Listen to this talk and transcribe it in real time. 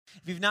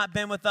If you've not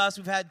been with us,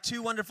 we've had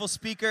two wonderful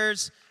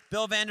speakers,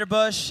 Bill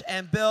Vanderbush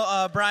and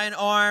Brian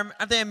Orm.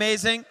 Aren't they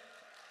amazing?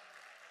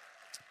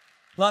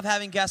 Love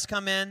having guests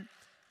come in,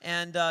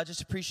 and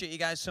just appreciate you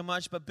guys so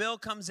much. But Bill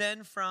comes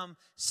in from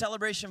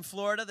Celebration,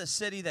 Florida, the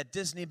city that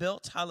Disney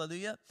built.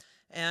 Hallelujah.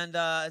 And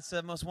it's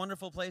the most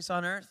wonderful place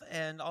on earth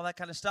and all that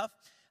kind of stuff.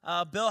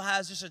 Bill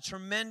has just a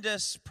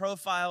tremendous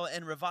profile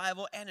in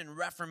revival and in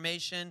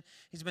reformation.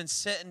 He's been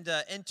sitting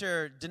to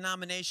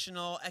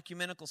interdenominational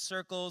ecumenical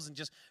circles and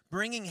just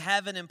bringing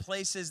heaven in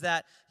places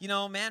that,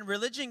 man,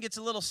 religion gets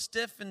a little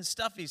stiff and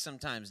stuffy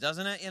sometimes,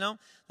 doesn't it?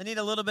 They need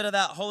a little bit of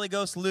that Holy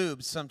Ghost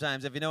lube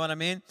sometimes, if you know what I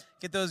mean.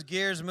 Get those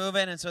gears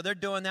moving, and so they're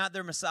doing that.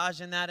 They're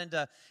massaging that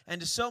into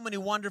so many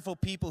wonderful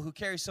people who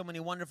carry so many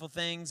wonderful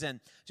things and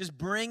just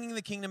bringing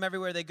the kingdom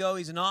everywhere they go.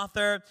 He's an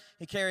author.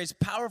 He carries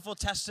powerful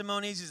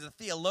testimonies. He's a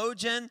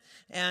theologian,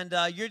 and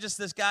you're just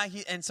this guy.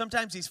 And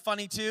sometimes he's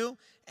funny too,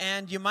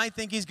 and you might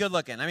think he's good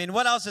looking. I mean,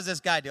 what else does this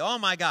guy do? Oh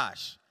my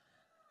gosh.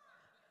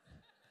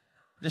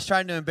 I'm just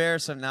trying to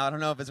embarrass him now. I don't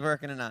know if it's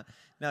working or not.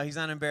 No, he's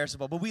not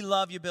embarrassable. But we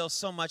love you, Bill,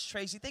 so much.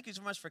 Tracy, thank you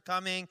so much for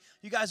coming.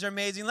 You guys are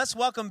amazing. Let's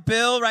welcome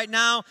Bill right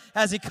now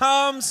as he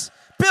comes.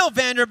 Bill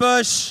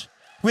Vanderbush,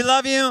 we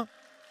love you.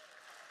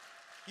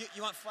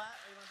 You want flat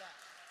or you want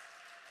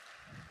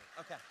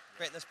that? Okay,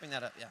 great. Let's bring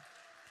that up, yeah.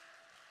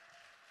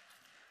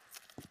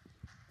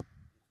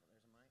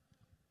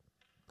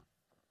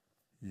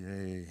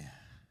 Yay.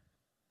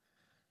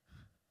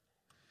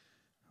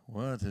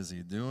 What is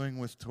he doing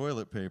with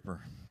toilet paper?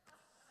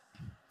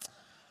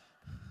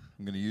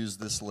 I'm going to use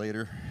this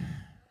later.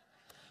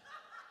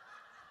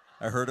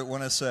 I heard it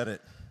when I said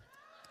it.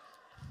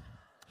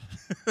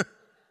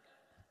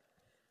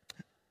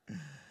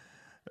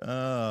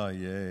 Oh,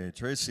 yay.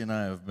 Tracy and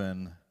I have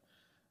been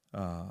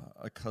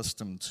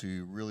accustomed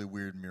to really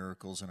weird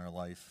miracles in our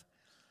life.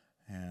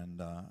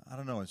 And I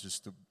don't know, it's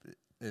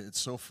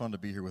so fun to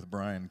be here with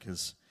Brian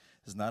because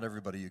there's not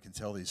everybody you can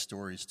tell these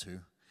stories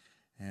to.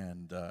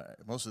 And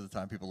most of the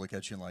time people look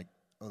at you and like,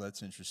 oh,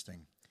 that's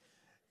interesting.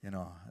 I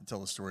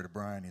tell the story to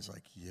Brian. He's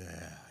like, yeah,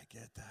 I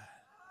get that.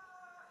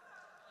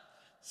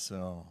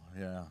 So,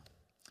 yeah.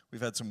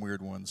 We've had some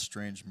weird ones,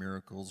 strange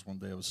miracles. One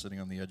day I was sitting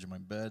on the edge of my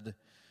bed,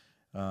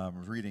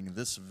 reading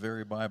this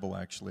very Bible,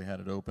 actually. Had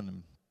it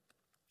open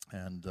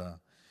and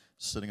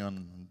sitting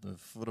on the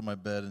foot of my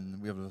bed.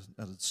 And we had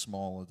a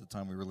small, at the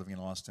time we were living in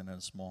Austin, had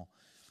a small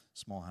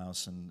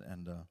house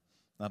and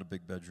not a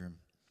big bedroom.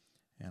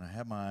 And I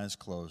had my eyes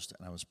closed,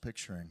 and I was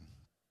picturing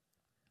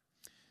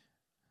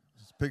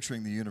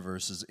the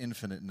universe as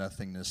infinite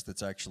nothingness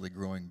that's actually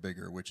growing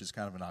bigger, which is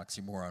kind of an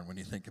oxymoron when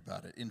you think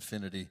about it.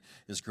 Infinity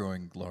is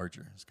growing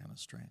larger. It's kind of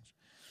strange.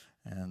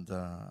 And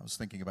I was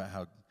thinking about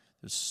how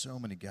there's so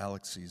many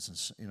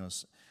galaxies, and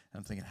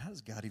I'm thinking, how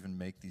does God even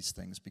make these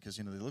things? Because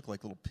they look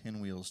like little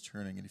pinwheels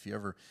turning. And if you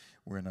ever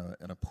were in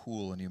a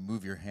pool and you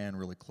move your hand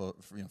really close,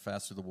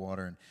 fast through the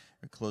water, and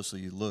the closer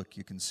you look,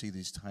 you can see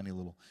these tiny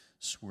little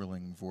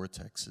swirling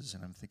vortexes.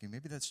 And I'm thinking,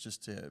 maybe that's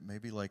just it.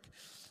 Maybe like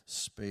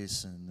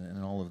space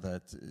and all of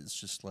that is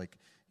just like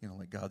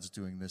like God's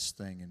doing this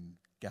thing, and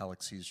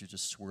galaxies are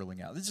just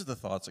swirling out. These are the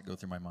thoughts that go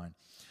through my mind.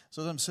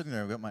 So as I'm sitting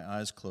there, I've got my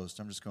eyes closed.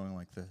 I'm just going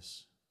like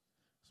this.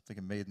 I'm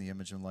thinking, made in the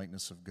image and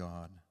likeness of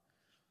God.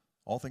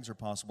 All things are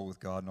possible with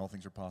God, and all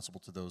things are possible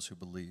to those who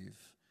believe.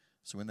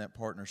 So in that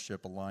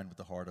partnership, aligned with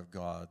the heart of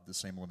God, the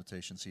same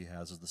limitations he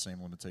has is the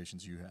same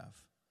limitations you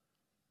have.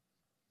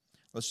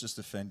 Let's just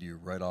offend you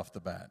right off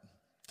the bat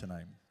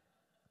tonight.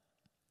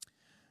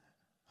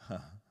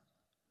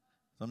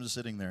 So I'm just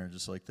sitting there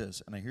just like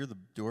this, and I hear the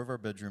door of our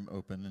bedroom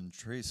open, and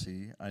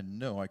Tracy, I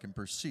know I can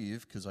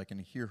perceive because I can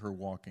hear her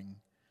walking.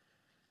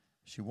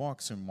 She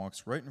walks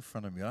right in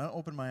front of me. I don't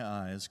open my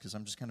eyes because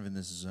I'm just kind of in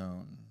this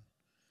zone.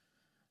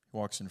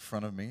 Walks in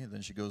front of me, and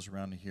then she goes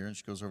around to here, and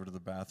she goes over to the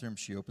bathroom.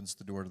 She opens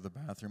the door to the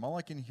bathroom. All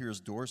I can hear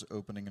is doors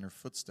opening and her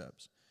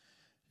footsteps.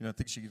 I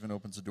think she even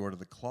opens the door to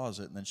the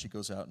closet, and then she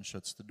goes out and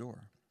shuts the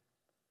door.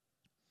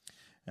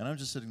 And I'm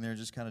just sitting there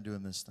just kind of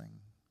doing this thing.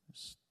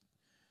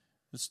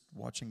 Just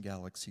watching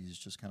galaxies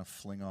just kind of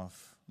fling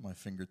off my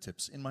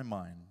fingertips in my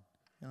mind.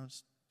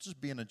 Just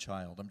being a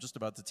child. I'm just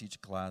about to teach a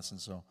class, and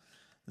so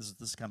this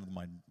is kind of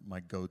my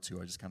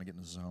go-to. I just kind of get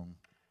in the zone.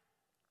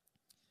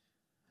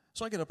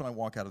 So I get up and I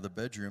walk out of the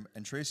bedroom,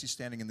 and Tracy's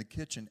standing in the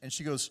kitchen, and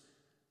she goes,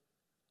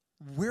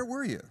 "Where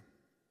were you?"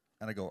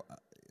 And I go,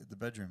 "At the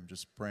bedroom,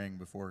 just praying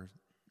before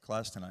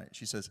class tonight."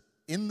 She says,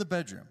 "In the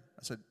bedroom?"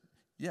 I said,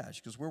 "Yeah."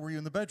 She goes, "Where were you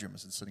in the bedroom?" I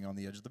said, "Sitting on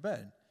the edge of the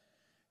bed."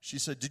 She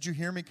said, "Did you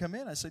hear me come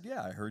in?" I said,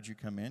 "Yeah, I heard you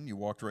come in. You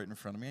walked right in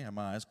front of me. I had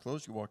my eyes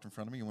closed. You walked in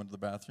front of me. You went to the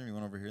bathroom. You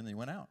went over here, and then you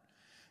went out."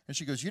 And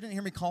she goes, "You didn't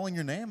hear me calling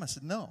your name?" I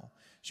said, "No."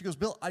 She goes,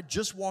 "Bill, I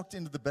just walked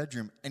into the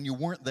bedroom, and you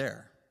weren't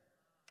there."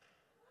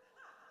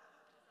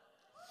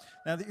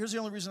 Now, here's the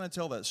only reason I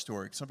tell that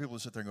story. Some people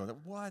sit there and go,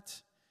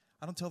 "What?"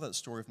 I don't tell that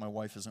story if my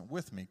wife isn't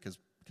with me, because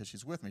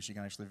she's with me, she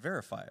can actually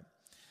verify it.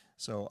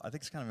 So I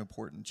think it's kind of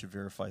important to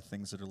verify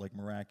things that are like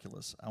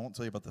miraculous. I won't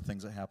tell you about the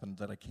things that happened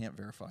that I can't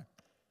verify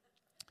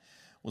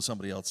with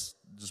somebody else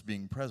just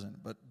being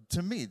present. But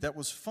to me, that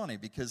was funny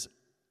because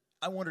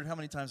I wondered how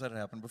many times that had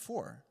happened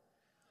before.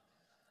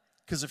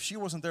 Because if she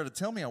wasn't there to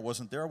tell me I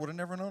wasn't there, I would have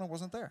never known I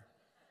wasn't there.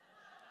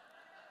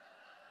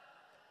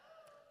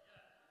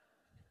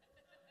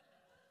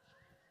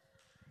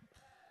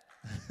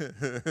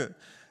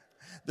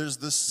 There's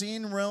the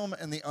seen realm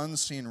and the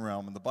unseen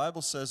realm. And the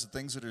Bible says the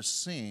things that are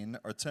seen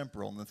are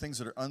temporal, and the things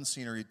that are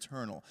unseen are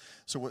eternal.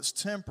 So what's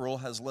temporal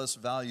has less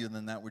value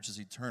than that which is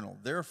eternal.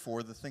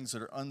 Therefore, the things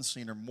that are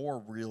unseen are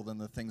more real than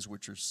the things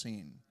which are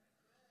seen.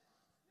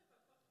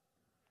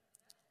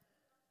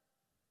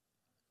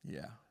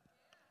 Yeah.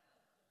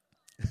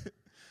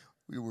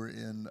 We were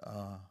in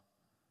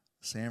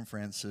San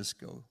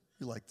Francisco.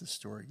 You like this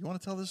story. You want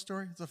to tell this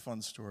story? It's a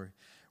fun story.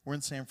 We're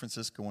in San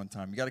Francisco one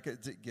time. You got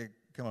to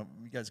come up.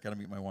 You guys got to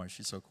meet my wife.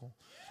 She's so cool.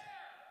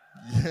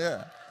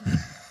 Yeah.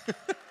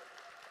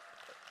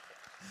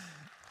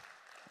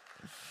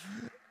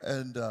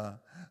 And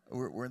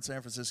we're in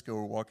San Francisco.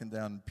 We're walking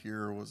down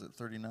Pier, was it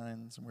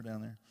 39, somewhere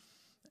down there?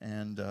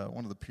 And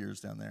one of the piers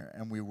down there.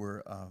 And we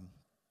were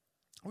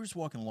just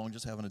walking along,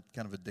 just having a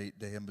kind of a date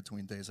day in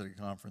between days at a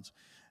conference.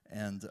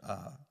 And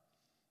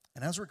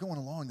as we're going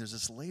along, there's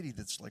this lady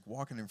that's like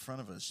walking in front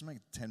of us. She's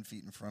like 10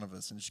 feet in front of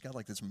us, and she's got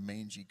like this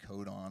mangy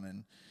coat on,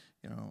 and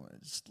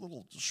just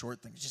little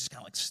short things. She's just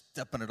kind of like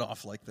stepping it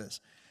off like this.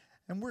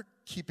 And we're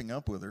keeping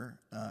up with her,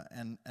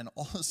 and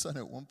all of a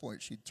sudden at one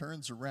point she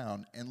turns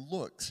around and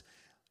looks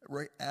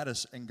right at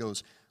us and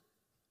goes,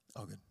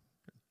 "Oh, good."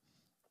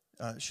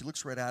 She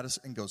looks right at us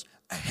and goes,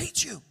 "I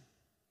hate you."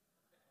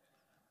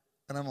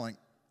 And I'm like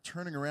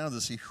turning around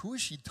to see who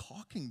is she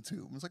talking to.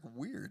 It was like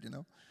weird,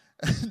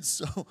 And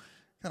so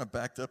kind of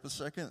backed up a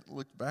second,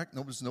 looked back,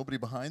 there's nobody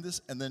behind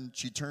us, and then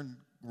she turned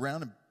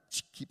around and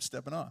she keeps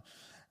stepping off.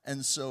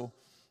 And so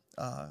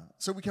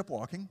we kept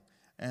walking,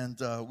 and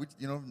we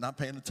not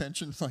paying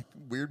attention, like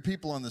weird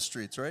people on the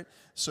streets, right?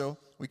 So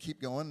we keep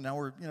going, and now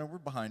we're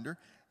behind her,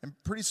 and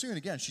pretty soon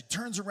again she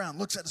turns around,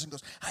 looks at us and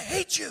goes, "I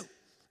hate you,"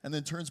 and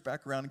then turns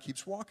back around and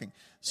keeps walking.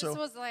 So this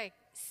was like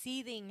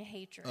seething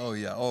hatred. Oh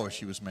yeah, right?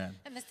 She was mad.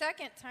 And the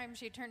second time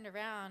she turned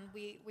around,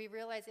 we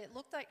realized it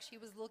looked like she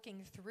was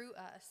looking through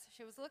us.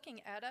 She was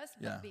looking at us,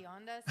 but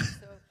beyond us.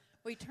 So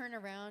we turn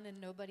around and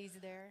nobody's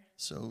there.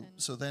 So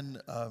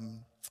then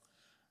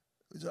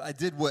I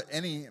did what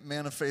any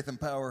man of faith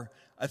and power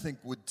I think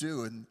would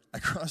do, and I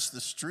crossed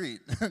the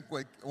street.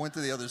 Like I went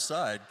to the other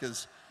side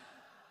because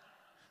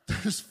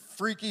there's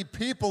freaky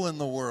people in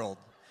the world.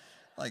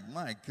 Like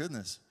my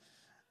goodness.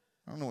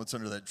 I don't know what's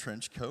under that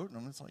trench coat. And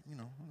I'm just like, I'm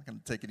not going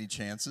to take any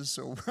chances.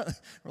 So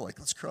we're like,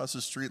 let's cross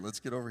the street.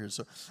 Let's get over here.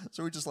 So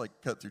we just like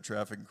cut through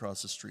traffic and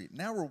cross the street.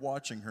 Now we're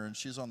watching her, and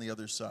she's on the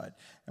other side.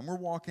 And we're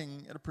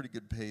walking at a pretty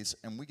good pace,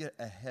 and we get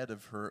ahead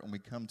of her, and we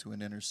come to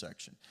an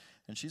intersection.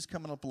 And she's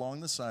coming up along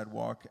the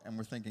sidewalk, and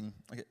we're thinking,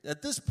 okay,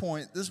 at this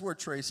point, this is where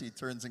Tracy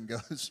turns and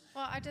goes.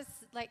 Well, I just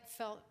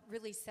felt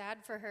really sad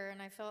for her,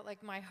 and I felt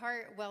like my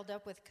heart welled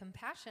up with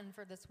compassion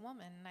for this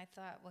woman. And I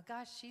thought, well,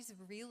 gosh, she's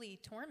really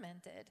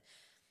tormented.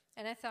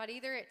 And I thought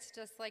either it's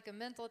just like a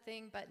mental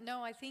thing, but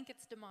no, I think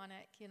it's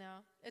demonic,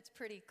 It's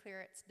pretty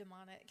clear it's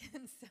demonic.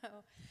 And so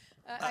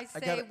I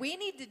say, we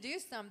need to do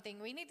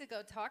something. We need to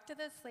go talk to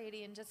this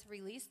lady and just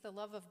release the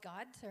love of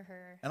God to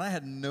her. And I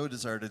had no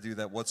desire to do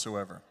that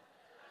whatsoever.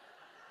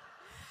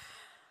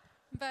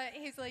 But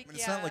he's like,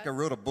 it's not like I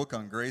wrote a book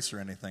on grace or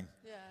anything.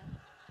 Yeah.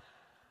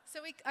 So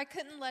I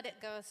couldn't let it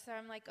go. So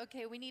I'm like,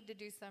 okay, we need to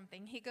do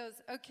something. He goes,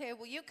 okay,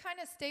 well, you kind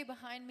of stay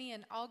behind me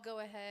and I'll go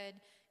ahead.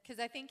 Because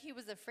I think he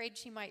was afraid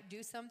she might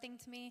do something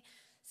to me.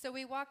 So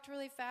we walked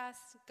really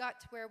fast,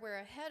 got to where we're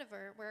ahead of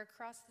her. We're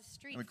across the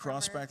street. And we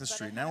crossed back the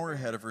street. Now we're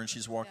ahead of her, and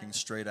she's walking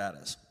straight at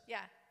us.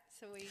 Yeah.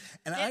 So we.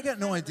 And I got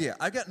no idea.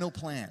 I got no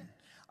plan.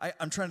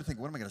 I'm trying to think,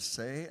 what am I going to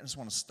say? I just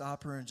want to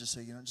stop her and just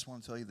say, I just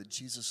want to tell you that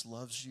Jesus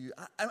loves you.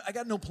 I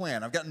got no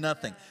plan. I've got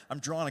nothing. I'm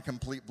drawing a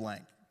complete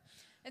blank.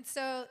 And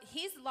so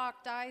he's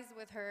locked eyes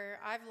with her.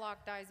 I've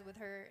locked eyes with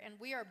her. And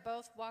we are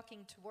both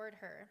walking toward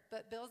her.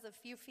 But Bill's a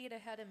few feet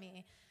ahead of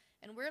me.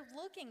 And we're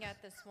looking at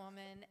this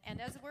woman,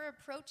 and as we're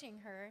approaching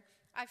her,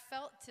 I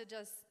felt to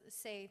just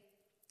say,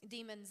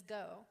 "Demons,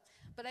 go."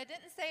 But I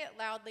didn't say it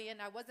loudly,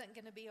 and I wasn't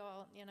going to be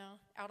all,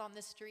 out on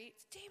the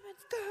streets, "Demons,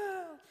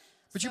 go."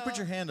 But you put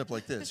your hand up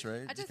like this,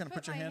 right? I just kind of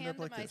put your hand up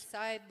like to my this.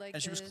 side like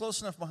and she was this.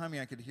 close enough behind me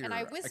I could hear And her.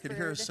 I whispered. I could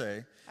hear her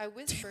say, I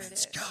whispered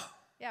 "Demons, it. go."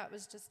 Yeah, it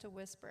was just a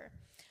whisper.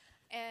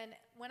 And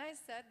when I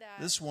said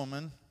that, this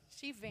woman,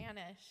 she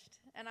vanished.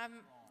 And I'm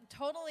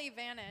totally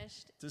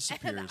vanished.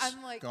 Disappears. And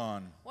I'm like,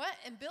 gone. What?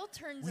 And Bill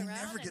turns we around.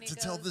 We never get and to he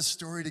tell goes, this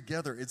story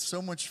together. It's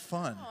so much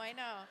fun. Oh, I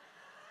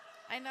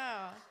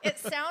know. It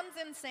sounds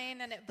insane,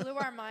 and it blew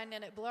our mind,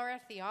 and it blew our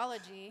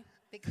theology,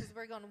 because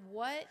we're going,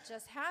 what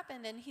just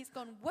happened? And he's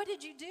going, what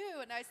did you do?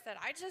 And I said,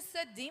 I just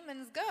said,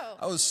 demons, go.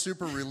 I was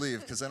super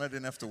relieved, because then I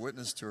didn't have to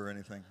witness to her or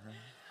anything.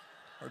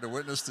 Right? Or to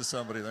witness to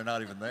somebody, they're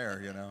not even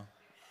there,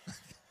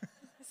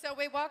 So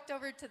we walked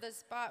over to the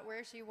spot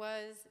where she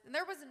was, and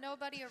there was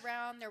nobody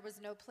around. There was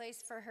no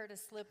place for her to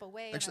slip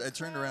away. Actually, I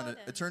turned around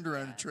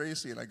to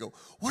Tracy, and I go,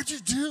 "What'd you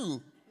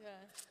do?" Yeah.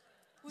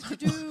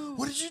 What'd you do?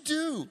 What did you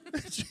do?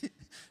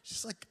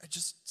 She's like, "I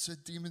just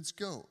said demons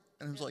go."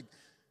 And I was like,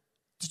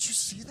 did you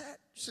see that?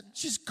 She said,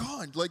 she's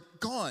gone, like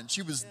gone.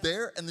 She was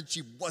there and then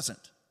she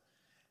wasn't.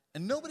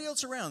 And nobody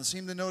else around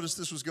seemed to notice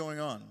this was going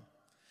on.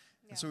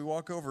 And so we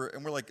walk over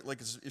and we're like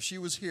if she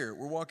was here,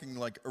 we're walking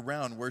like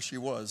around where she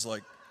was,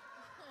 like,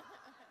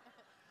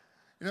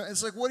 you know,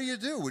 it's like, what do you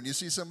do when you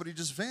see somebody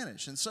just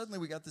vanish? And suddenly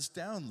we got this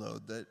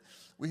download that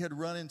we had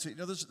run into, you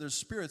know, there's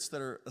spirits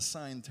that are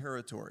assigned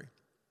territory.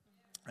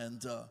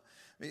 And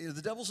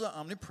the devil's not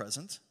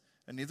omnipresent,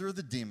 and neither are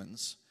the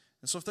demons.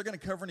 And so if they're going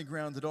to cover any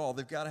ground at all,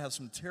 they've got to have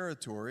some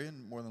territory,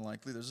 and more than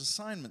likely there's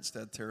assignments to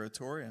that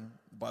territory, and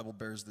the Bible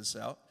bears this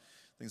out,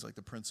 things like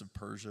the Prince of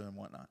Persia and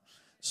whatnot.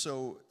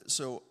 So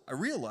I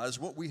realized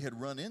what we had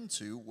run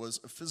into was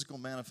a physical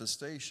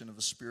manifestation of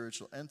a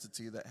spiritual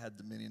entity that had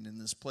dominion in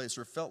this place,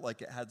 or felt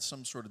like it had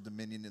some sort of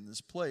dominion in this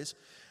place.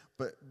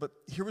 But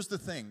here was the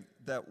thing,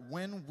 that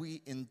when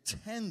we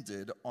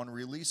intended on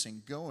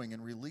going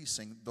and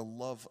releasing the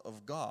love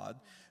of God,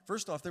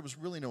 first off, there was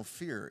really no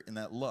fear in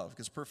that love,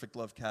 because perfect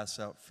love casts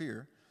out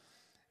fear.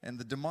 And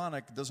the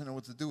demonic doesn't know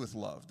what to do with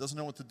love, doesn't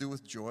know what to do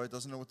with joy,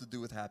 doesn't know what to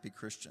do with happy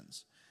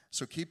Christians.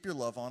 So keep your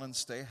love on and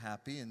stay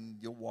happy, and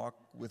you'll walk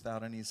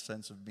without any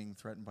sense of being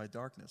threatened by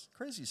darkness.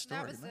 Crazy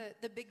story. That was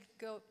the big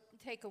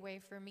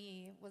takeaway for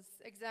me, was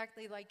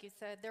exactly like you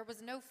said. There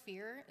was no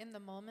fear in the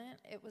moment.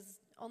 It was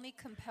only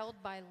compelled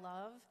by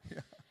love,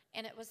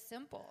 and it was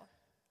simple.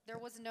 There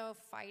was no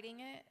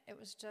fighting it. It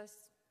was just,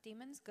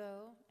 demons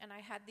go, and I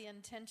had the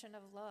intention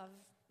of love,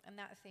 and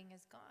that thing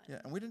is gone. Yeah,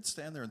 and we didn't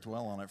stand there and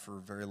dwell on it for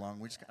very long.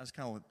 I just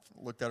kind of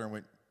looked at her and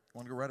went,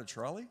 want to go ride a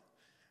trolley?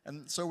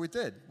 And so we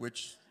did,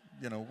 which,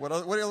 you know, what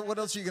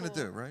else are you going to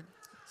do, right?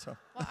 So.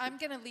 Well, I'm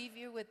going to leave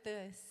you with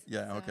this.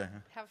 Yeah, so okay.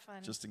 Have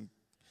fun.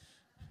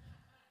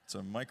 It's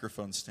a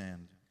microphone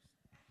stand.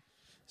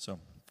 So,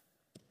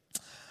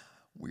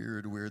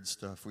 weird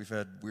stuff. We've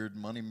had weird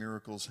money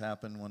miracles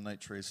happen. One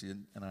night, Tracy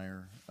and I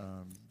are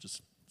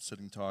just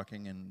sitting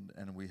talking,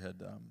 and we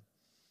had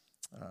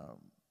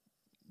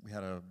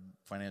a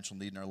financial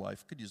need in our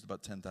life. Could use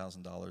about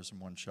 $10,000 in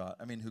one shot.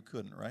 I mean, who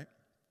couldn't, right?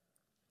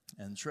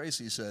 And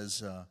Tracy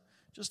says,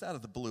 just out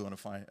of the blue on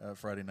a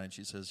Friday night,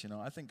 she says, you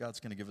know, I think God's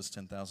going to give us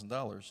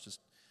 $10,000, just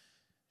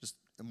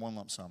in one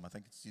lump sum. I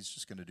think he's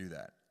just going to do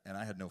that. And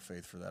I had no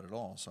faith for that at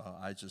all. So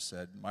I just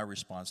said, my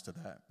response to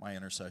that, my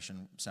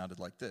intercession sounded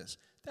like this: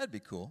 that'd be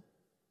cool.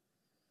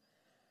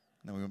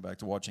 And then we went back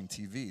to watching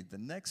TV. The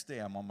next day,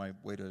 I'm on my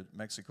way to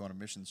Mexico on a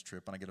missions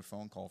trip, and I get a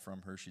phone call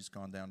from her. She's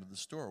gone down to the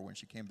store. When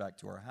she came back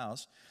to our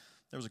house,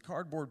 there was a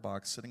cardboard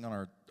box sitting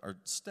on our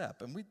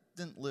step. And we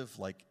didn't live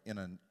like in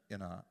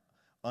a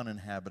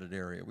uninhabited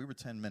area. We were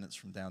 10 minutes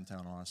from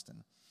downtown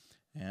Austin.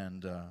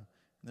 And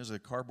there's a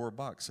cardboard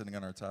box sitting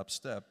on our top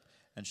step.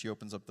 And she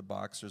opens up the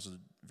box. There's a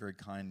very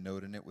kind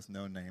note in it with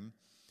no name,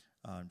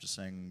 just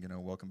saying, you know,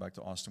 welcome back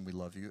to Austin. We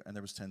love you. And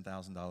there was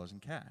 $10,000 in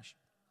cash.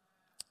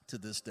 To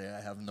this day,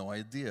 I have no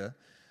idea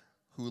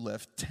who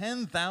left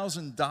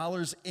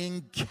 $10,000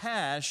 in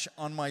cash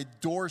on my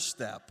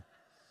doorstep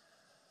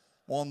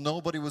while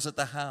nobody was at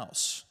the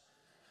house.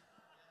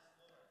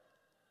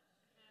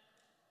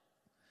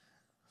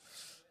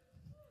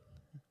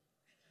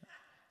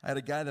 I had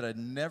a guy that I'd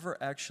never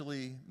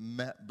actually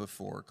met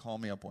before call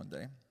me up one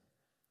day,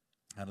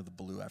 out of the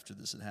blue after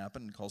this had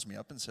happened, and calls me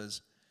up and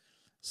says,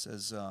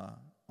 I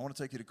want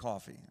to take you to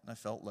coffee. And I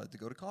felt led to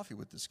go to coffee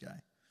with this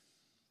guy.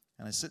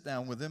 And I sit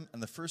down with him,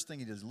 and the first thing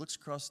he does, he looks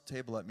across the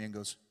table at me and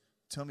goes,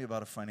 tell me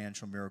about a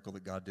financial miracle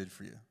that God did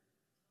for you.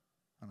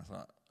 And I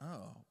thought,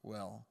 oh,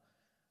 well,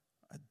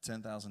 I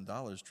had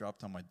 $10,000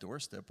 dropped on my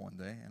doorstep one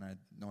day, and I had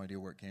no idea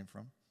where it came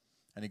from.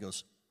 And he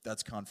goes,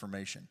 that's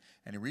confirmation.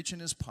 And he reaches in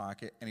his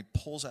pocket, and he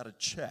pulls out a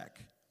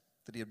check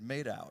that he had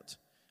made out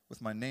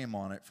with my name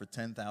on it for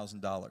 $10,000.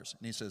 And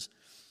he says,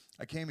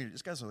 I came here,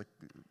 this guy's a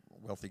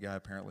wealthy guy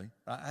apparently.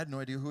 I had no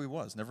idea who he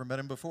was, never met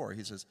him before.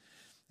 He says,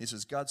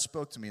 God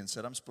spoke to me and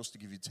said, I'm supposed to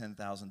give you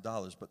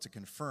 $10,000, but to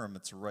confirm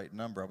it's the right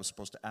number, I was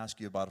supposed to ask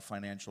you about a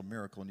financial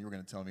miracle, and you were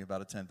going to tell me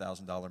about a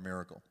 $10,000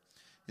 miracle.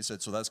 He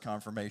said, so that's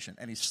confirmation.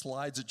 And he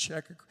slides a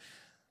check.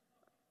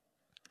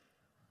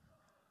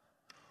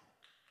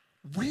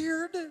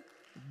 Weird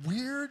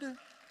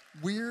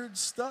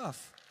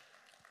stuff.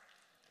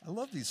 I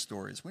love these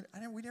stories. We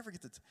never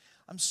get to,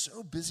 I'm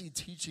so busy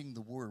teaching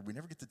the word, we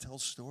never get to tell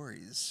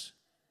stories.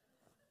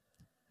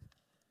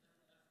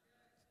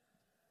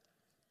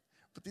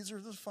 But these are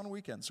fun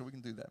weekends, so we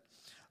can do that.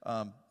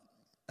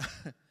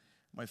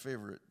 My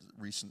favorite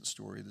recent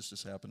story, this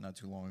just happened not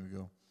too long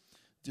ago.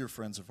 Dear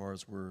friends of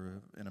ours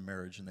were in a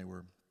marriage, and they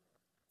were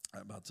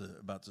about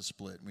to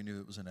split. We knew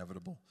it was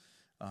inevitable.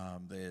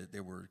 They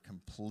were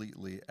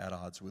completely at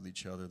odds with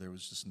each other. There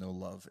was just no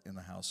love in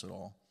the house at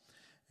all.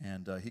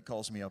 And he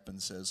calls me up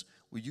and says,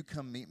 will you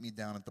come meet me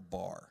down at the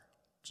bar,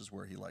 which is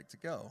where he liked to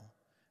go.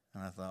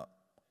 And I thought,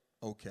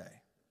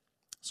 okay.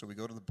 So we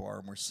go to the bar,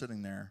 and we're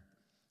sitting there.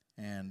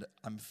 And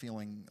I'm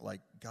feeling like,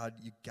 God,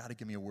 you got to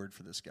give me a word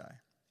for this guy.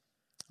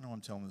 I know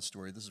I'm telling the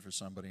story. This is for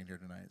somebody in here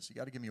tonight. So you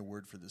got to give me a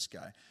word for this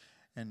guy.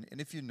 And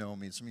if you know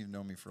me, some of you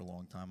know me for a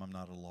long time, I'm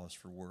not at a loss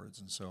for words.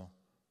 And so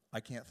I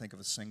can't think of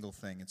a single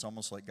thing. It's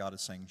almost like God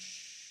is saying,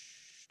 shh.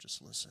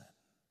 Just listen.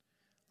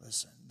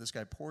 Listen. This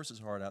guy pours his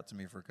heart out to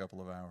me for a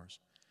couple of hours.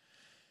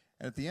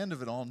 And at the end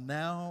of it all,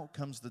 now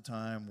comes the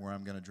time where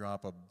I'm going to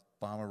drop a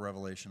bomb of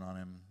revelation on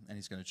him, and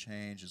he's going to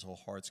change. His whole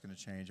heart's going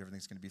to change.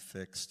 Everything's going to be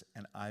fixed,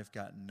 and I've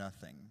got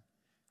nothing.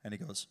 And he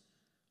goes,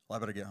 well, I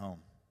better get home.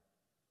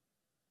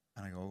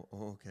 And I go,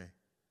 oh, okay.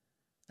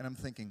 And I'm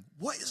thinking,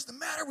 what is the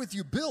matter with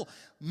you, Bill?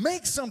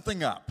 Make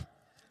something up.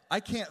 I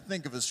can't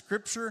think of a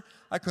scripture.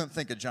 I couldn't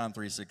think of John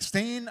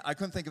 3:16. I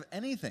couldn't think of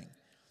anything.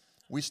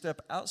 We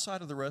step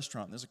outside of the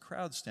restaurant. There's a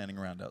crowd standing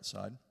around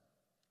outside.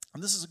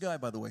 And this is a guy,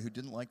 by the way, who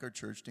didn't like our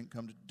church, didn't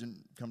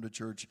come to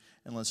church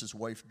unless his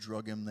wife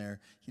drug him there.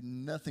 He had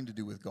nothing to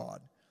do with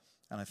God.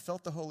 And I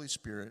felt the Holy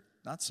Spirit,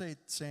 not saying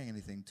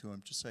anything to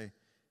him, just say,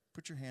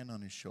 put your hand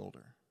on his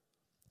shoulder.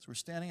 So we're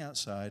standing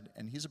outside,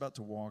 and he's about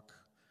to walk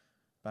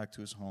back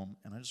to his home,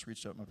 and I just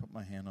reached up and I put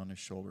my hand on his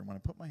shoulder. And when I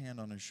put my hand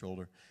on his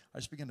shoulder, I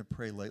just began to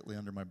pray lightly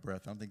under my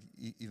breath. I don't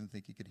even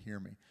think he could hear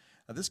me.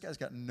 This guy's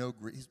got no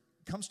grit. He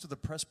comes to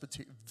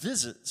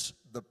visits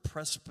the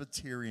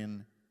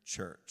Presbyterian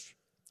church.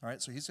 All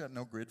right, so he's got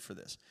no grid for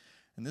this.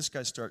 And this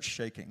guy starts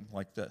shaking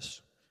like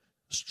this,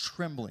 just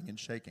trembling and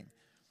shaking.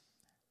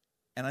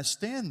 And I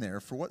stand there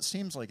for what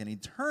seems like an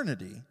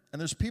eternity, and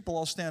there's people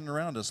all standing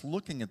around us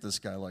looking at this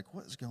guy like,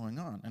 what is going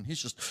on? And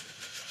he's just,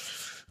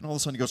 and all of a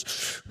sudden he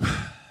goes,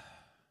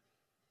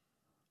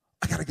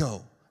 I gotta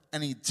go.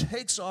 And he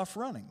takes off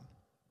running.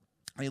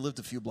 And he lived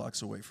a few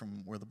blocks away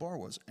from where the bar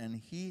was.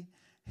 And he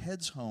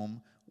heads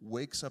home,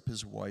 wakes up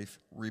his wife,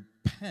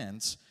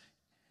 repents,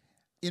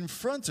 in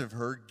front of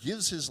her,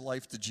 gives his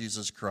life to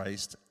Jesus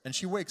Christ, and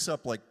she wakes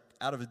up like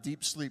out of a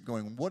deep sleep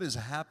going, what is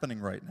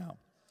happening right now?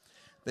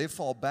 They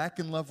fall back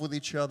in love with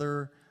each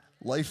other.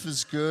 Life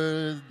is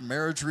good.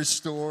 Marriage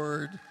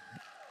restored.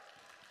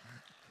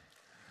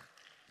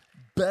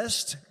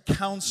 Best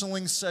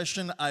counseling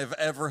session I've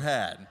ever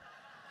had.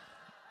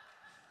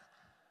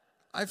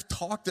 I've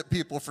talked at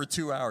people for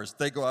 2 hours.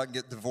 They go out and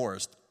get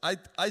divorced.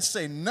 I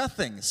say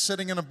nothing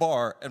sitting in a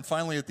bar, and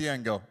finally at the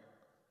end go,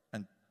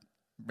 and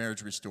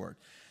marriage restored.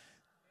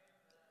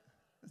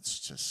 It's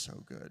just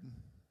so good.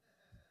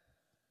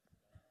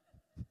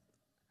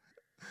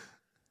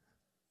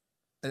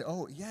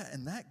 Oh, yeah,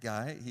 and that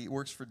guy, he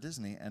works for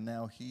Disney, and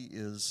now he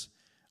is,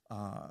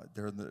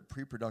 they're in the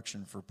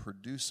pre-production for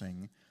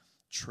producing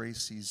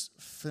Tracy's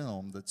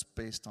film that's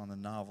based on the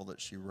novel that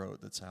she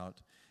wrote that's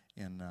out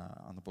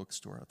on the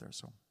bookstore out there.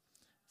 So,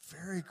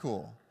 very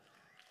cool.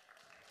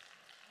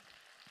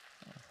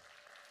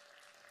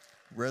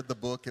 Read the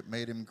book, it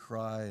made him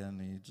cry,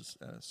 and he just,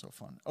 so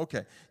fun.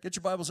 Okay, get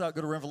your Bibles out,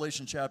 go to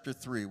Revelation chapter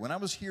 3. When I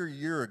was here a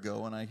year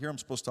ago, and I hear I'm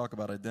supposed to talk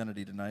about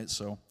identity tonight,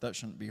 so that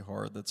shouldn't be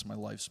hard. That's my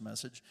life's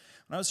message.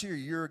 When I was here a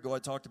year ago, I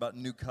talked about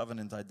new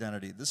covenant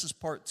identity. This is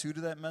part 2 to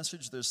that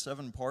message. There's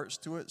 7 parts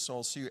to it, so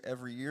I'll see you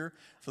every year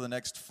for the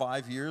next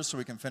 5 years so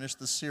we can finish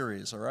the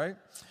series, all right?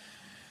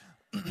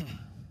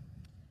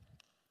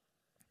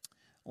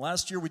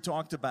 Last year we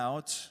talked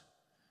about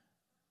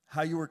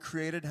how you were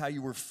created, how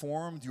you were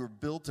formed. You were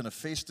built in a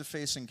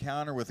face-to-face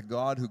encounter with a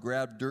God who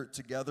grabbed dirt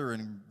together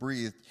and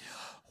breathed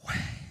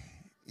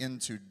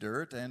into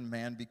dirt, and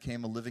man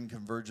became a living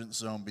convergence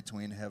zone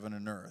between heaven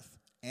and earth,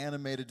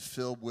 animated,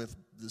 filled with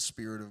the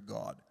Spirit of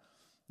God.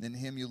 In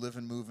him you live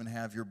and move and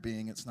have your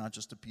being. It's not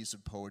just a piece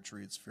of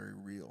poetry, it's very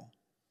real.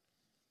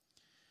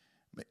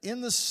 But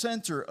in the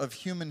center of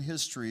human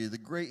history, the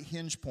great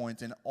hinge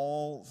point in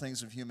all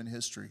things of human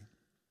history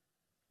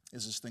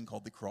is this thing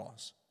called the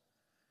cross.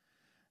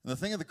 And the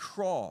thing of the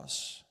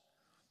cross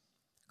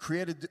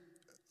created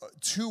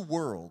 2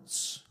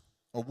 worlds,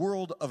 a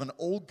world of an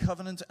old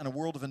covenant and a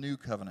world of a new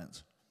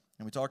covenant.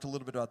 And we talked a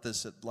little bit about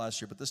this last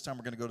year, but this time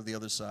we're going to go to the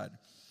other side.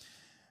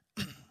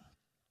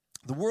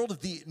 The world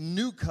of the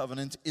new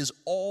covenant is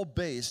all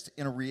based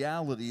in a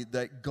reality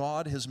that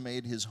God has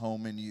made his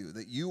home in you,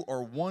 that you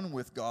are one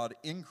with God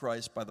in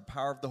Christ by the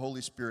power of the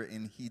Holy Spirit,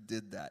 and he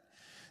did that.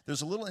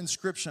 There's a little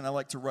inscription I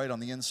like to write on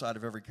the inside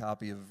of every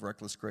copy of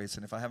Reckless Grace,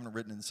 and if I haven't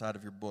written inside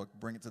of your book,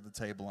 bring it to the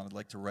table, and I'd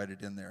like to write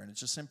it in there. And it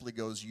just simply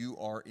goes, you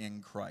are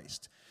in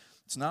Christ.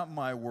 It's not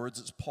my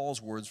words, it's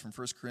Paul's words from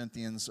 1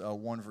 Corinthians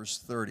 1, verse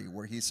 30,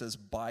 where he says,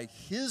 by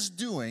his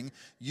doing,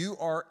 you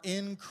are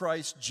in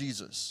Christ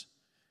Jesus.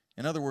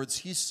 In other words,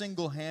 he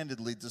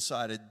single-handedly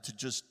decided to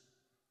just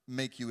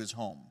make you his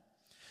home.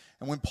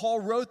 And when Paul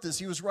wrote this,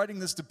 he was writing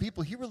this to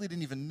people he really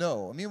didn't even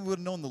know. I mean, we would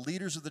have known the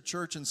leaders of the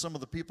church and some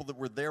of the people that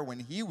were there when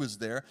he was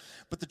there,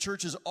 but the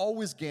church is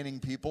always gaining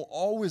people,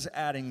 always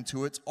adding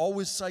to it,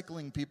 always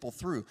cycling people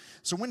through.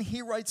 So when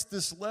he writes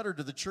this letter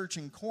to the church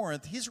in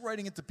Corinth, he's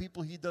writing it to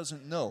people he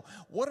doesn't know.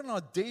 What an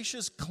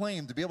audacious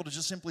claim to be able to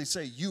just simply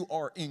say, you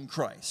are in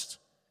Christ.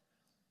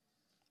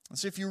 And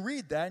so if you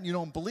read that and you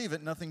don't believe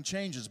it, nothing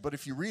changes. But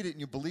if you read it and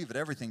you believe it,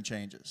 everything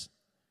changes.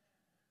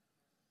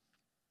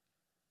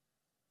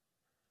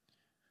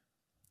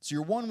 So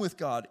you're one with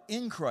God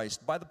in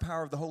Christ by the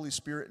power of the Holy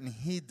Spirit, and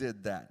he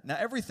did that. Now,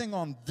 everything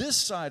on this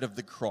side of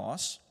the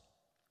cross,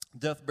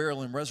 death,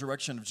 burial, and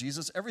resurrection of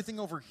Jesus, everything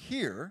over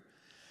here,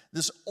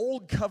 This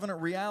old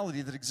covenant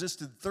reality that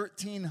existed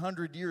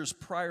 1,300 years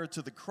prior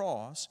to the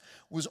cross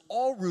was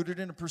all rooted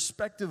in a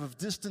perspective of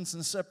distance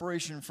and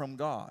separation from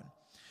God.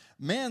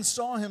 Man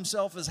saw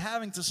himself as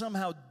having to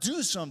somehow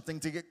do something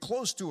to get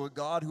close to a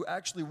God who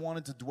actually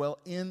wanted to dwell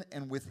in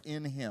and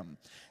within him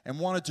and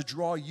wanted to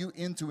draw you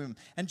into him.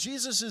 And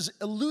Jesus is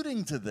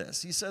alluding to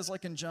this. He says,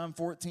 like in John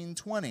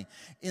 14:20,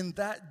 "In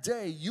that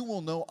day you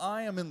will know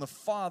I am in the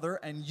Father,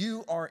 and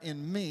you are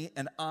in me,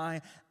 and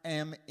I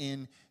am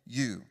in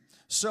you."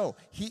 So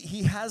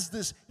he has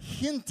this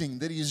hinting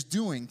that he's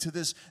doing to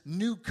this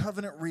new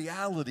covenant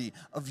reality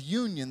of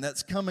union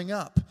that's coming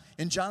up.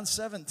 In John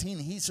 17,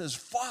 he says,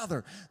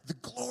 "Father, the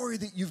glory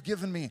that you've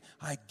given me,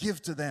 I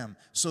give to them,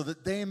 so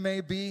that they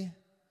may be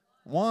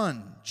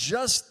one,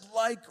 just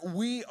like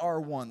we are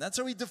one." That's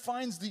how he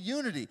defines the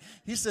unity.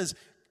 He says,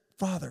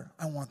 "Father,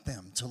 I want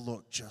them to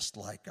look just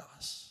like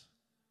us."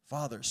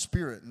 Father,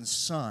 Spirit, and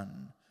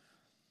Son,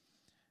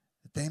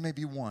 they may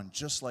be one,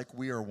 just like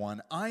we are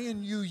one. I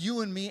in you, you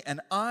in me, and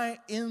I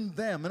in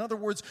them. In other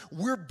words,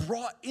 we're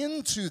brought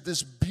into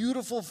this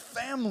beautiful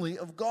family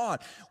of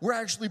God. We're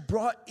actually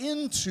brought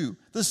into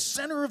the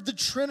center of the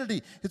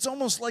Trinity. It's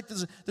almost like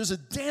there's a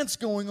dance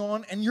going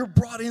on, and you're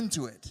brought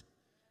into it.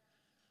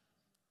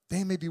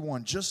 They may be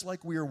one, just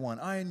like we are one.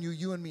 I in you,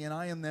 you in me, and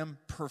I in them,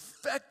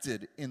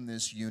 perfected in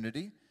this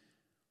unity,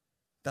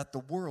 that the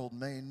world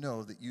may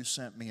know that you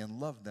sent me and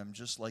loved them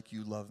just like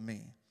you love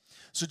me.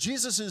 So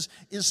Jesus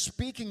is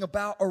speaking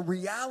about a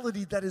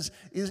reality that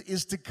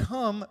is to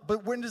come,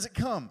 but when does it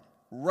come?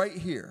 Right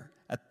here,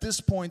 at this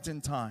point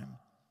in time.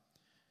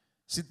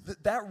 See,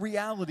 that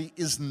reality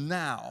is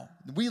now.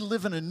 We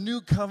live in a new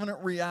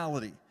covenant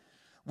reality.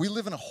 We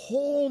live in a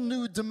whole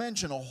new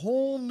dimension, a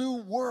whole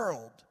new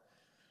world,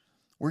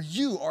 where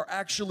you are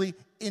actually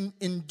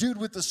endued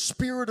with the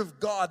Spirit of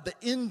God that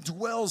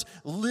indwells,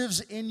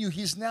 lives in you.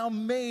 He's now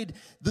made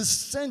the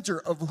center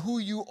of who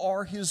you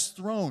are, his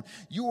throne.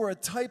 You are a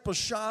type, a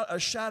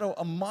shadow,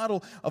 a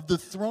model of the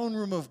throne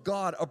room of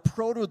God, a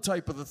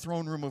prototype of the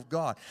throne room of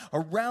God.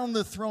 Around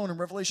the throne in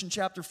Revelation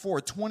chapter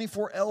 4,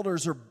 24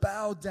 elders are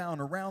bowed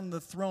down around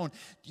the throne.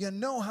 Do you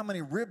know how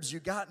many ribs you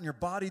got in your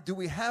body? Do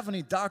we have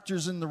any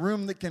doctors in the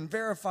room that can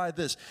verify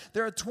this?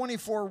 There are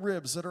 24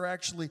 ribs that are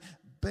actually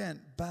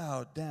bent,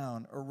 bowed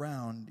down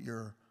around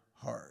your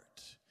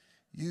heart.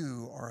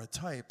 You are a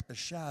type, a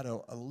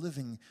shadow, a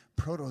living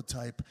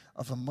prototype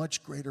of a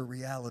much greater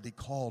reality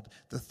called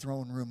the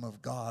throne room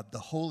of God. The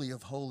Holy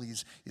of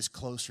Holies is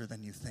closer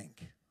than you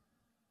think.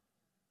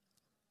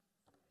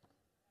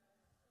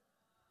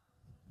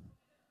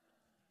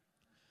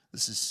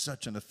 This is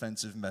such an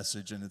offensive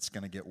message, and it's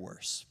going to get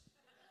worse.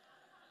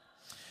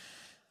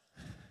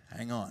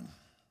 Hang on.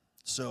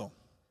 So,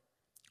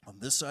 on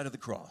this side of the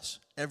cross,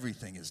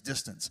 everything is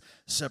distance,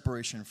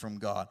 separation from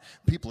God.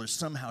 People are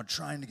somehow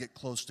trying to get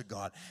close to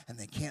God, and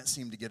they can't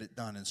seem to get it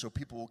done. And so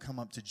people will come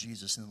up to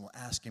Jesus and will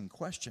ask him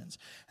questions.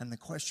 And the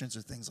questions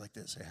are things like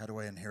this. Hey, how do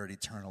I inherit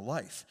eternal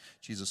life?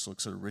 Jesus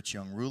looks at a rich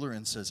young ruler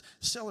and says,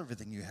 "Sell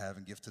everything you have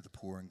and give to the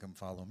poor and come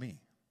follow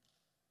me."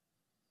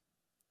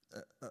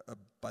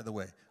 By the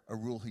way, a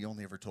rule he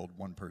only ever told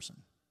one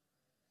person.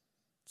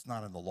 It's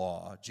not in the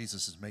law.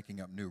 Jesus is making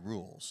up new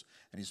rules.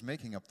 And he's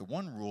making up the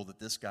one rule that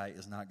this guy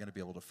is not going to be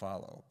able to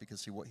follow.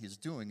 Because see, what he's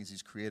doing is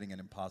he's creating an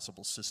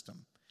impossible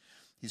system.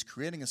 He's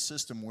creating a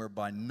system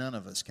whereby none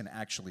of us can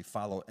actually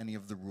follow any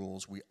of the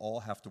rules. We all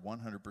have to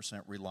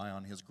 100% rely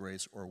on his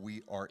grace, or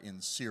we are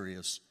in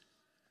serious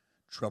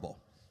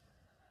trouble.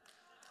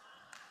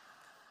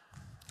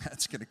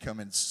 That's going to come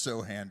in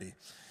so handy.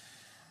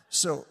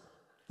 So,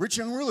 rich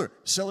young ruler,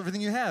 sell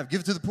everything you have,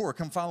 give it to the poor,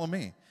 come follow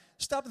me.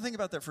 Stop and think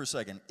about that for a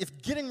second.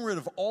 If getting rid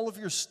of all of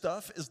your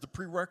stuff is the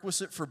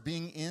prerequisite for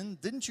being in,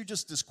 didn't you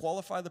just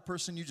disqualify the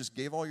person you just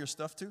gave all your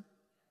stuff to?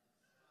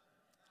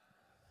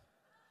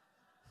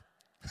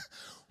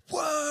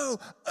 Whoa,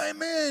 I'm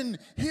in.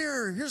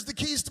 Here's the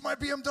keys to my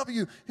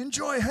BMW.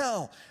 Enjoy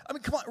hell. I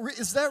mean, come on,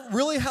 is that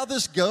really how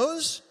this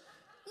goes?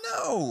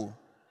 No.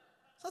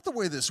 It's not the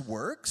way this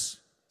works.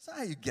 It's not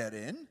how you get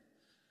in.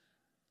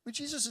 But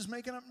Jesus is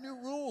making up new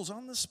rules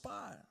on the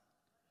spot.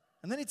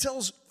 And then he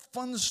tells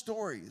fun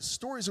stories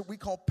that we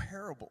call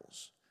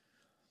parables.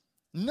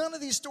 None of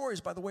these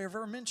stories, by the way, are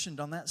ever mentioned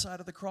on that side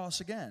of the cross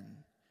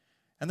again.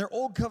 And they're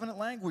Old Covenant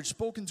language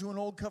spoken to an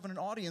Old Covenant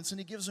audience, and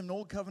he gives them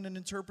Old Covenant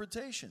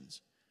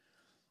interpretations.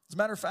 As a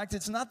matter of fact,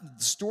 it's not that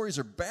the stories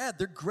are bad.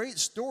 They're great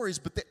stories,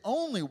 but the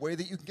only way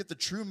that you can get the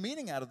true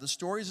meaning out of the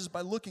stories is by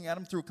looking at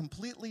them through a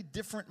completely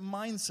different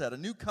mindset, a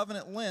new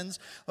covenant lens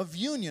of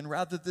union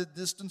rather than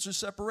distance or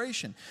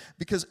separation.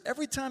 Because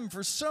every time,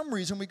 for some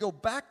reason, we go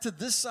back to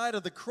this side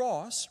of the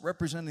cross,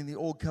 representing the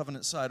Old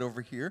Covenant side over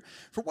here,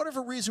 for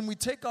whatever reason, we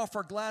take off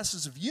our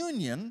glasses of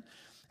union,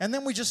 And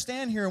then we just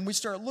stand here and we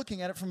start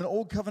looking at it from an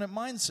old covenant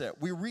mindset.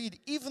 We read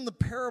even the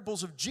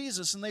parables of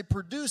Jesus, and they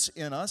produce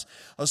in us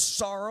a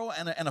sorrow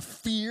and a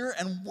fear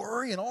and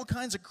worry, and all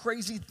kinds of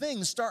crazy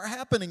things start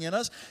happening in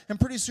us. And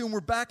pretty soon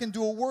we're back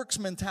into a works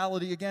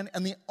mentality again.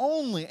 And the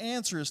only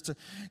answer is to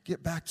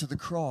get back to the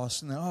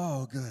cross. And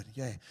oh, good,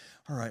 yay.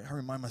 All right, I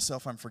remind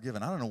myself I'm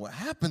forgiven. I don't know what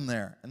happened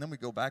there. And then we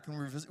go back and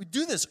revisit. We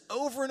do this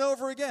over and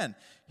over again.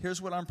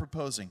 Here's what I'm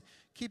proposing.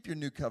 Keep your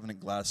new covenant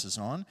glasses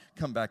on.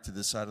 Come back to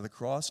this side of the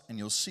cross, and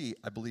you'll see,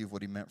 I believe,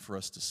 what he meant for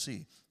us to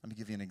see. Let me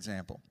give you an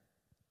example.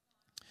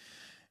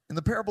 In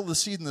the parable of the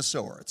seed and the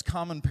sower, it's a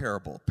common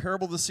parable.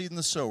 Parable of the seed and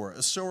the sower.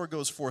 A sower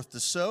goes forth to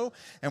sow,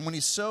 and when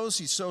he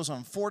sows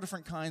on 4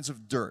 different kinds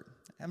of dirt.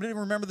 How many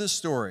remember this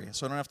story?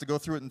 So I don't have to go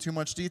through it in too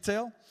much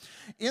detail.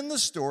 In the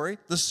story,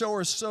 the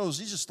sower sows.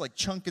 He's just like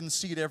chunking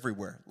seed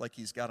everywhere, like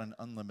he's got an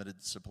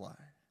unlimited supply.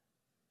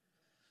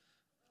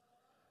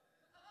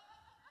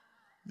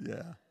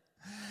 Yeah.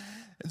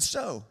 And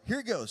so, here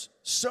it goes.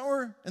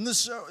 Sower in the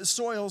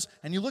soils,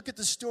 and you look at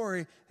the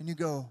story, and you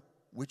go,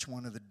 which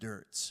one of the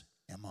dirts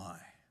am I?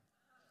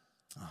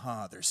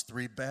 There's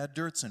 3 bad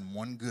dirts and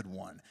 1 good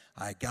one.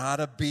 I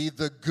gotta be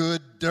the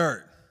good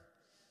dirt,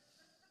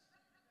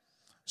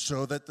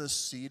 so that the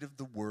seed of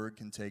the word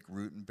can take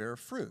root and bear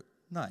fruit.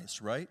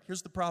 Nice, right?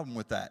 Here's the problem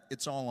with that.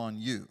 It's all on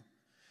you.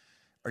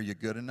 Are you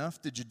good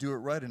enough? Did you do it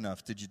right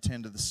enough? Did you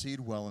tend to the seed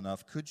well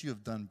enough? Could you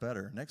have done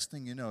better? Next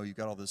thing you know, you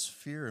got all this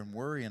fear and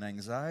worry and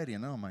anxiety,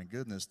 and oh my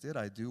goodness, did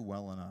I do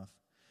well enough?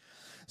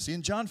 See,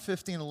 in John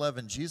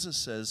 15:11, Jesus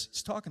says,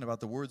 he's talking about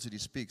the words that he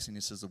speaks, and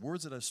he says, the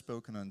words that I've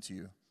spoken unto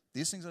you,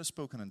 these things I've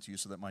spoken unto you,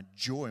 so that my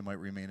joy might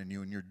remain in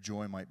you and your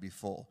joy might be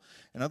full.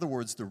 In other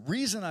words, the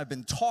reason I've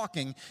been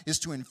talking is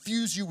to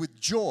infuse you with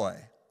joy.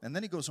 And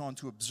then he goes on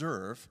to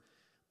observe,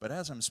 but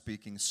as I'm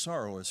speaking,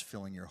 sorrow is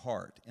filling your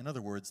heart. In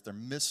other words, they're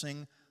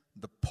missing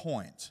the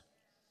point.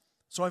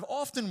 So I've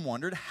often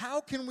wondered,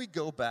 how can we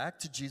go back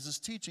to Jesus'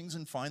 teachings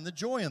and find the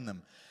joy in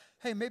them?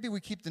 Hey, maybe we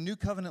keep the new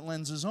covenant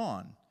lenses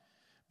on.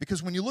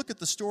 Because when you look at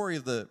the story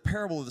of the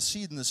parable of the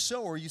seed and the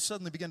sower, you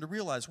suddenly begin to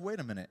realize, wait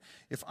a minute,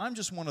 if I'm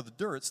just one of the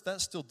dirts,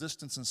 that's still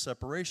distance and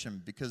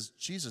separation, because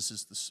Jesus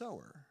is the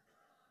sower.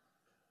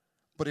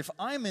 But if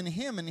I'm in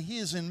him and he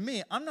is in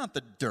me, I'm not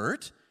the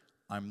dirt,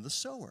 I'm the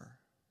sower.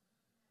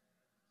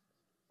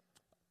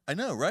 I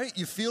know, right?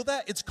 You feel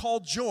that? It's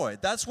called joy.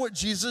 That's what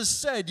Jesus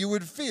said you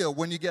would feel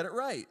when you get it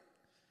right.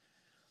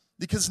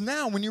 Because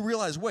now when you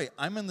realize, wait,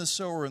 I'm in the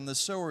sower and the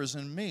sower is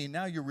in me,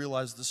 now you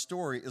realize the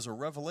story is a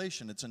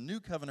revelation. It's a new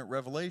covenant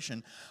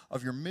revelation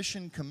of your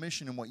mission,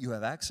 commission, and what you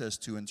have access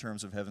to in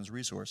terms of heaven's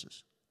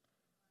resources.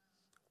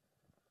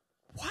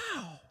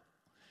 Wow.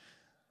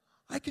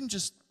 I can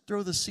just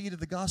throw the seed of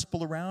the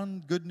gospel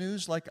around, good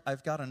news, like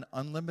I've got an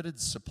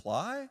unlimited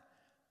supply?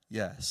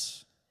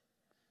 Yes.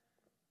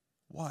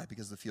 Why?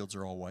 Because the fields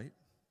are all white?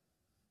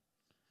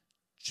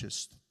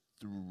 Just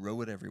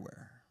throw it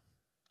everywhere.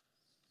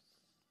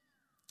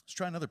 Let's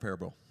try another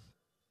parable.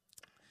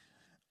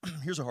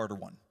 Here's a harder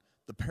one.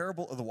 The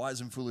parable of the wise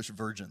and foolish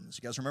virgins.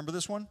 You guys remember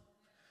this one?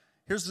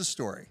 Here's the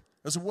story.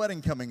 There's a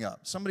wedding coming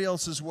up. Somebody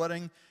else's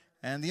wedding,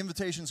 and the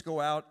invitations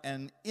go out,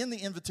 and in the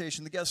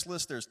invitation, the guest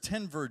list, there's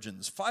 10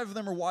 virgins. 5 of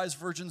them are wise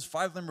virgins,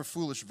 5 of them are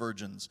foolish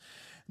virgins.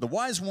 The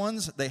wise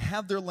ones, they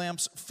have their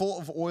lamps full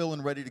of oil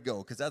and ready to go,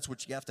 because that's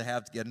what you have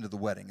to get into the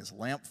wedding, is a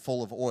lamp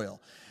full of oil.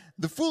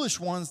 The foolish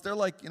ones, they're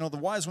like, the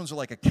wise ones are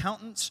like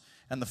accountants,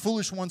 and the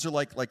foolish ones are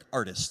like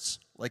artists,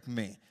 like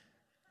me.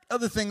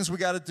 Other things we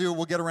got to do,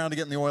 we'll get around to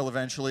getting the oil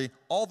eventually.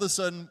 All of a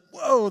sudden,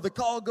 whoa, the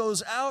call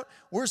goes out.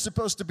 We're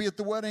supposed to be at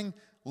the wedding.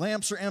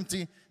 Lamps are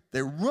empty.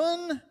 They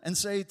run and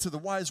say to the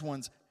wise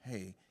ones,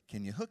 hey,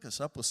 can you hook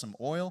us up with some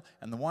oil?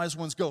 And the wise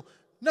ones go,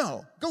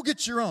 no, go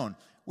get your own,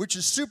 which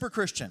is super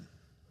Christian.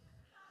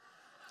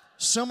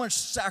 So much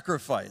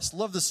sacrifice.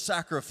 Love the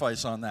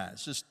sacrifice on that.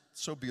 It's just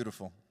so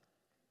beautiful.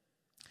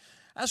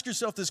 Ask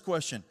yourself this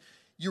question.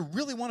 You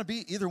really want to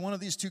be either one of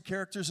these 2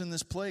 characters in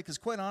this play? Because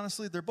quite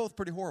honestly, they're both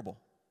pretty horrible.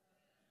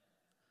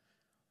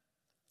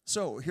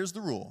 So here's the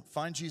rule.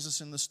 Find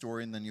Jesus in the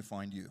story, and then you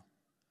find you.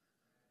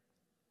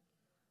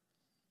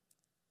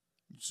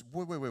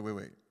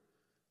 Wait.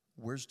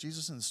 Where's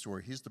Jesus in the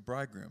story? He's the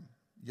bridegroom.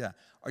 Yeah.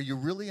 Are you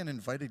really an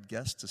invited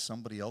guest to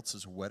somebody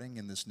else's wedding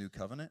in this new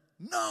covenant?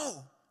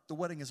 No! The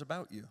wedding is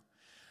about you.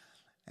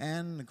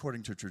 And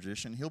according to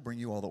tradition, he'll bring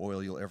you all the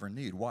oil you'll ever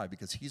need. Why?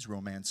 Because he's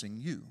romancing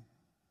you.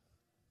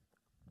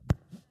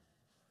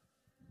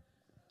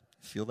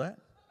 Feel that?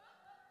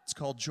 It's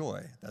called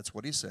joy. That's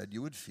what he said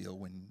you would feel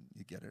when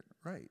you get it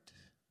right.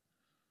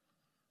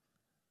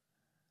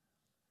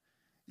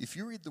 If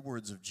you read the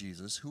words of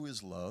Jesus, who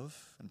is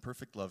love, and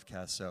perfect love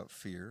casts out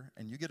fear,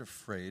 and you get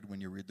afraid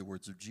when you read the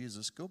words of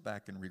Jesus, go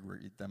back and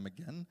reread them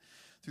again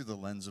through the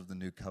lens of the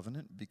new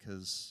covenant,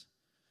 because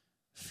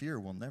fear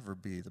will never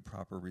be the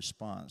proper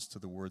response to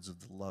the words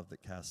of the love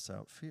that casts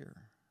out fear.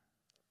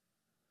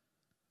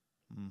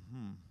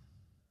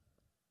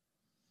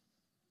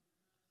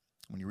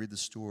 when you read the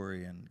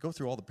story and go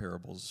through all the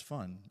parables, it's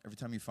fun. Every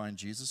time you find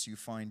Jesus, you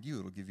find you.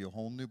 It'll give you a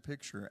whole new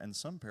picture. And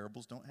some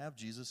parables don't have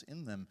Jesus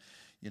in them.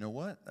 You know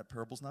what? That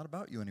parable's not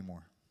about you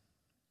anymore.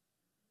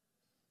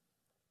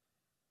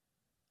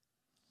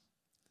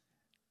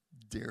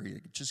 Dare you.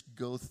 Just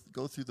go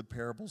through the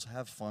parables.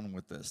 Have fun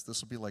with this.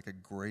 This will be like a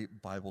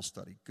great Bible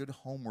study. Good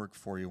homework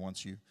for you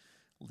once you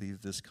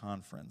leave this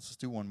conference. Let's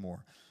do one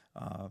more.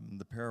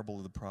 The parable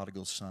of the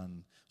prodigal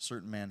son.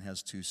 Certain man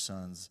has 2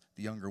 sons.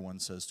 The younger one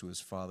says to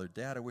his father,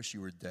 "Dad, I wish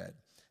you were dead."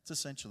 It's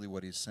essentially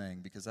what he's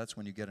saying, because that's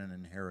when you get an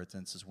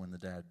inheritance, is when the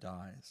dad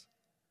dies.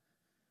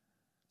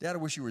 "Dad, I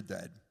wish you were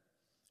dead."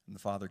 And the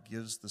father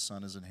gives the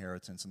son his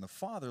inheritance. And the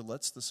father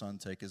lets the son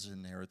take his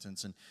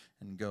inheritance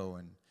and go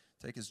and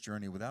take his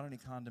journey without any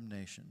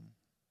condemnation.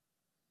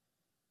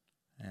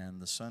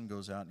 And the son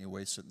goes out and he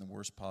wastes it in the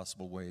worst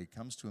possible way. He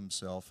comes to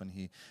himself and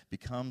he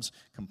becomes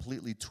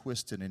completely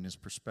twisted in his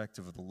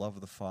perspective of the love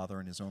of the father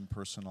and his own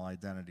personal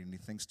identity. And he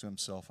thinks to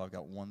himself, "I've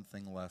got one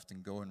thing left,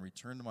 and go and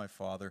return to my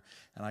father,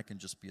 and I can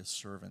just be a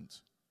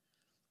servant."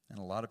 And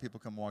a lot of people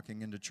come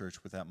walking into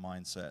church with that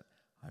mindset.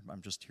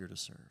 I'm just here to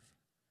serve.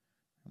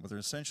 And what they're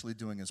essentially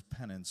doing is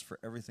penance for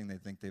everything they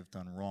think they've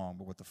done wrong.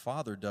 But what the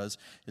father does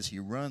is he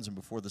runs, and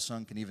before the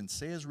son can even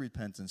say his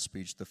repentance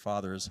speech, the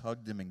father has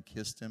hugged him and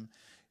kissed him.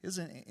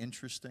 Isn't it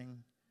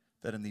interesting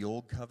that in the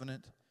old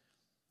covenant,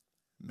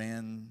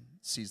 man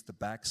sees the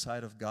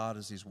backside of God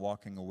as he's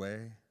walking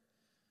away?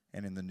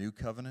 And in the new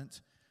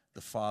covenant, the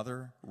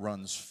father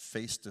runs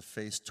face to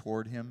face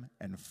toward him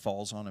and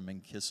falls on him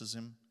and kisses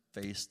him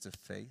face to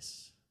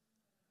face.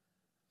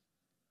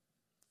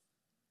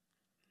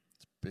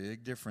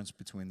 Big difference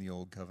between the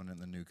old covenant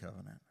and the new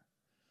covenant.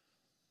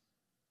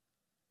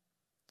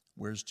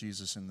 Where's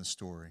Jesus in the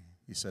story?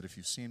 He said, "If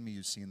you've seen me,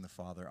 you've seen the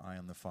Father. I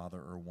and the Father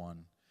are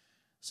one."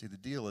 See, the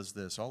deal is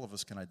this. All of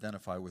us can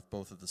identify with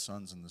both of the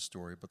sons in the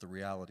story, but the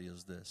reality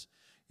is this.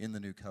 In the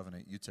new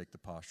covenant, you take the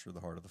posture of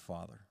the heart of the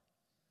Father.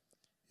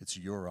 It's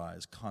your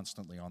eyes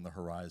constantly on the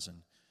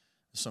horizon.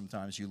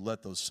 Sometimes you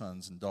let those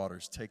sons and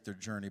daughters take their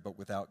journey, but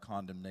without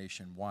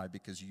condemnation. Why?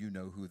 Because you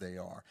know who they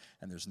are,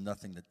 and there's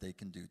nothing that they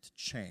can do to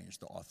change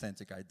the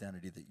authentic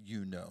identity that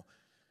you know.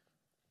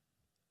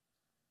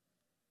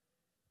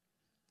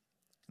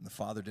 And the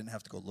father didn't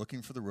have to go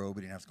looking for the robe.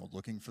 He didn't have to go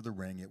looking for the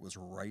ring. It was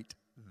right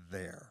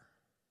there.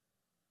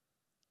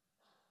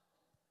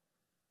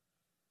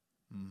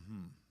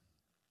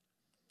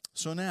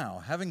 So now,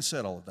 having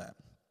said all of that,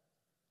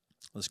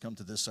 let's come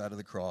to this side of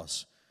the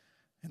cross.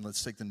 And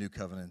let's take the new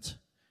covenant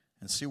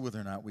and see whether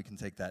or not we can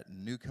take that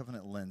new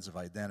covenant lens of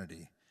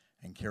identity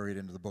and carry it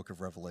into the book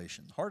of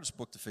Revelation. Hardest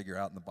book to figure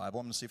out in the Bible.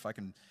 I'm going to see if I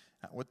can,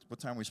 what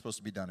time are we supposed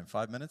to be done? In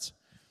 5 minutes?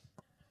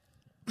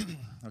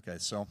 Okay,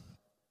 so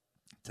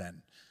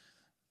 10,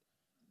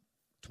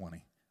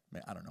 20,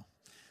 I don't know.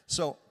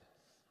 So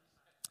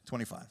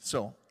 25.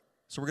 So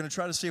we're going to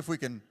try to see if we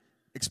can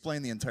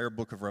explain the entire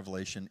book of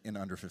Revelation in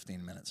under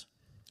 15 minutes.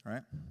 All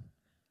right?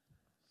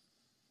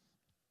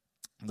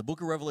 The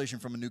book of Revelation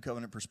from a new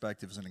covenant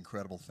perspective is an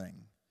incredible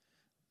thing,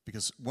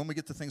 because when we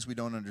get to things we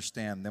don't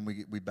understand, then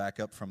we back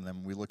up from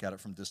them. We look at it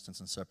from distance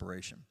and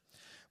separation.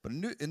 But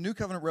a new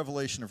covenant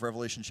revelation of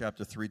Revelation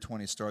chapter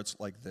 3:20 starts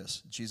like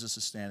this. Jesus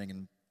is standing,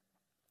 and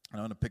I'm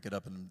going to pick it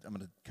up, and I'm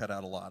going to cut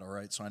out a lot, all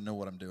right? So I know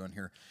what I'm doing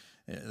here.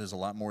 There's a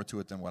lot more to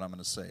it than what I'm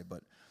going to say.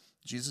 But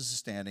Jesus is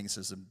standing. He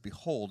says, "And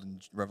behold,"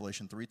 in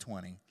Revelation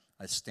 3:20,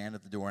 "I stand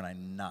at the door and I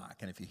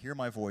knock. And if you hear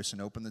my voice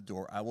and open the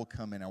door, I will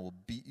come in. I will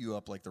beat you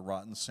up like the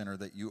rotten sinner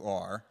that you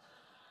are."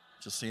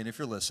 Just seeing if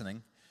you're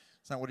listening.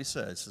 It's not what he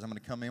says. He says, "I'm going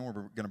to come in. We're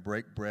going to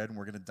break bread and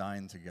we're going to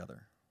dine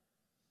together."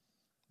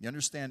 You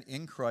understand,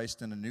 in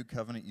Christ, in a new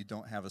covenant, you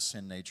don't have a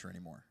sin nature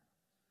anymore.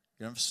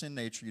 You don't have a sin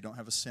nature. You don't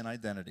have a sin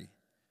identity.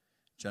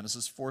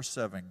 Genesis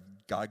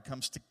 4:7, God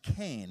comes to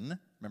Cain.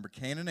 Remember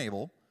Cain and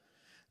Abel.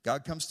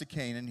 God comes to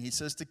Cain, and he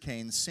says to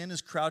Cain, "Sin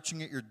is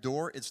crouching at your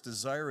door. Its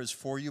desire is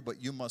for you,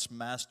 but you must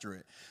master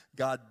it."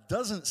 God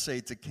doesn't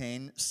say to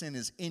Cain, "Sin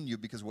is in you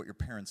because of what your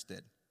parents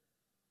did."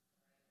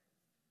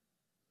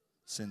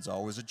 Sin's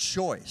always a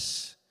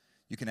choice.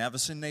 You can have a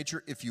sin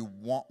nature if you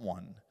want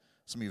one.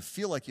 Some of you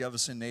feel like you have a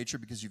sin nature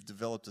because you've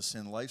developed a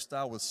sin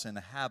lifestyle with sin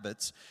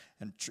habits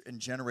and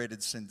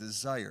generated sin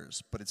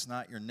desires, but it's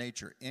not your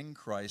nature. In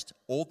Christ,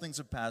 old things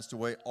have passed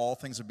away, all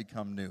things have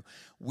become new.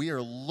 We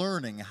are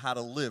learning how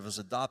to live as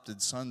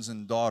adopted sons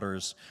and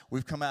daughters.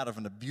 We've come out of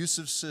an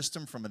abusive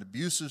system, from an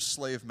abusive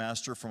slave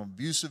master, from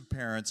abusive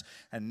parents,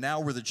 and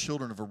now we're the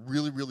children of a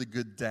really, really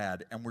good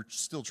dad, and we're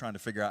still trying to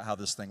figure out how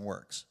this thing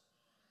works.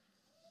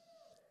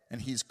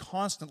 And he's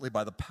constantly,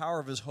 by the power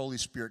of his Holy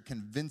Spirit,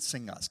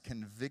 convicting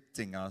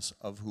us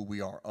of who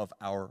we are, of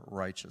our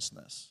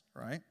righteousness,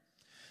 right?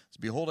 So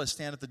behold, I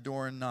stand at the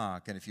door and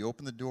knock. And if you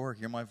open the door,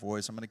 hear my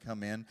voice, I'm going to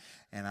come in,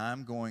 and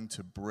I'm going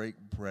to break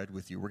bread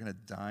with you. We're going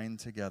to dine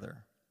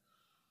together.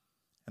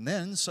 And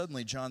then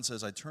suddenly John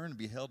says, I turned and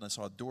beheld, and I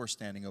saw a door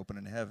standing open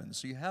in heaven.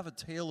 So you have a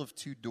tale of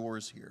two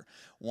doors here,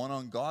 one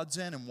on God's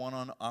end and one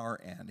on our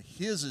end.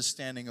 His is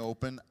standing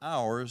open,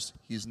 ours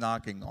he's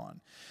knocking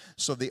on.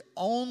 So the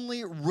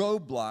only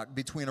roadblock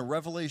between a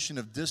revelation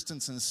of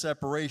distance and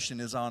separation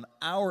is on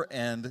our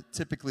end,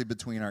 typically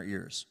between our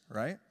ears,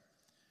 right?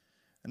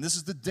 And this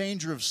is the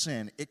danger of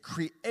sin. It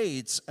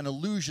creates an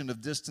illusion of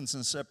distance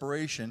and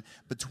separation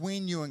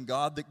between you and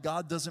God that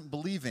God doesn't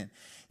believe in.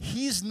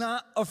 He's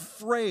not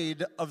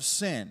afraid of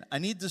sin. I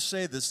need to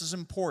say this is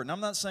important.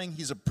 I'm not saying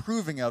he's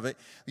approving of it.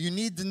 You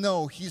need to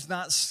know he's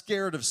not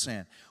scared of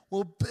sin.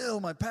 Well, Bill,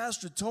 my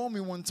pastor told me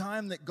one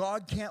time that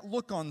God can't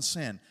look on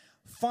sin.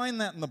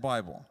 Find that in the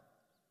Bible.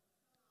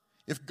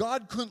 If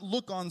God couldn't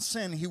look on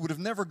sin, he would have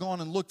never gone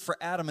and looked for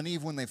Adam and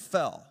Eve when they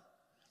fell.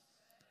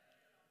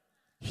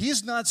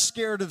 He's not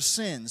scared of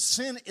sin.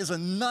 Sin is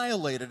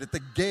annihilated at the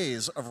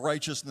gaze of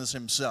righteousness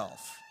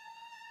himself.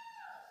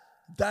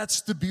 That's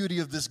the beauty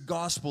of this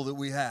gospel that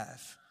we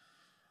have.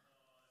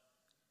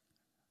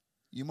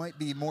 You might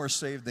be more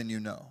saved than you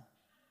know.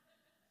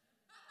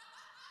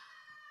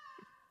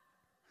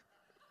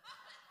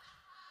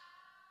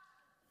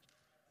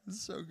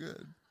 It's so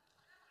good.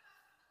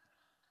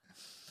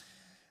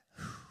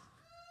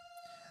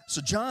 So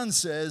John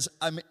says,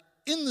 I'm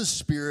in the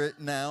Spirit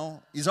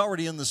now. He's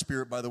already in the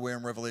Spirit, by the way,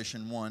 in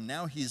Revelation 1.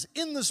 Now he's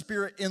in the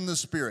Spirit, in the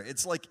Spirit.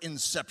 It's like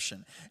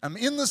Inception. I'm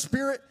in the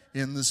Spirit,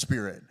 in the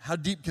Spirit. How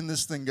deep can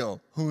this thing go?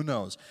 Who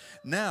knows?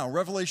 Now,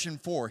 Revelation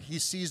 4, he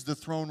sees the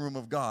throne room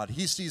of God.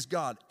 He sees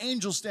God,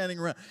 angels standing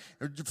around,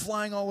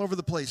 flying all over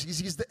the place. He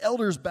sees the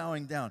elders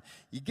bowing down.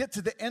 You get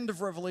to the end of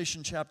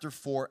Revelation chapter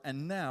 4,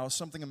 and now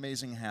something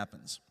amazing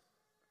happens.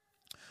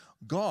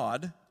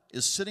 God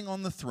is sitting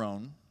on the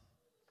throne.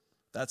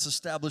 That's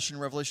established in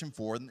Revelation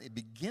 4. In the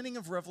beginning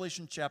of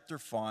Revelation chapter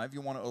 5,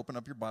 you want to open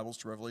up your Bibles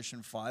to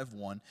Revelation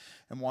 5:1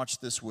 and watch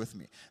this with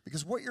me.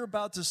 Because what you're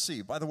about to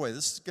see, by the way,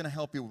 this is going to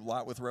help you a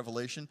lot with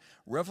Revelation.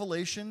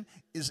 Revelation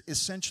is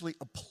essentially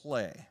a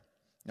play.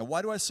 Now,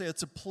 why do I say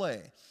it's a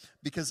play?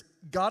 Because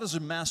God is a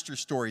master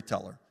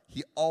storyteller.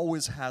 He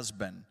always has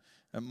been.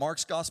 And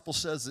Mark's gospel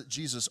says that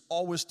Jesus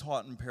always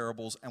taught in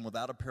parables, and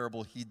without a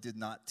parable, he did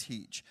not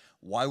teach.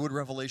 Why would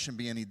Revelation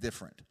be any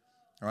different?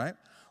 All right?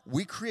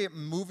 We create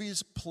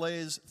movies,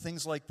 plays,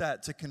 things like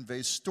that to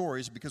convey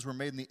stories because we're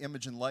made in the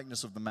image and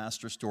likeness of the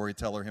master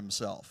storyteller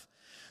himself.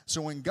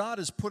 So when God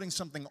is putting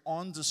something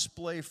on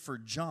display for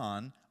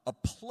John, a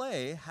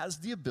play has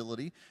the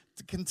ability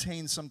to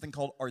contain something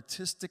called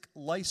artistic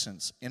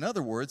license. In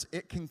other words,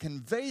 it can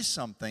convey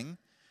something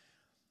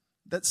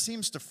that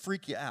seems to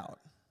freak you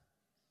out,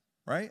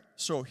 right?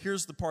 So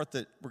here's the part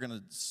that we're going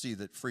to see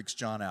that freaks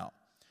John out.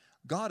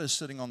 God is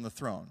sitting on the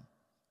throne.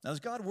 Now, is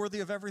God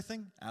worthy of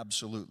everything?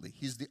 Absolutely.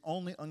 He's the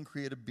only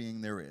uncreated being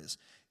there is.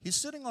 He's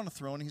sitting on a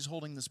throne. He's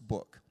holding this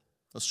book,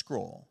 a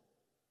scroll.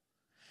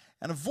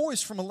 And a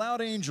voice from a loud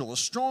angel, a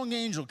strong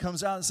angel,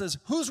 comes out and says,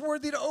 who's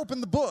worthy to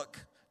open the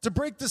book, to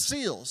break the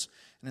seals?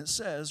 And it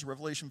says,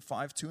 Revelation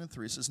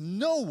 5:2-3 says,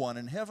 no one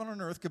in heaven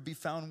and earth could be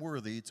found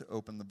worthy to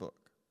open the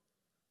book.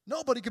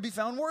 Nobody could be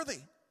found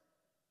worthy.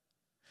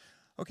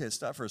 Okay,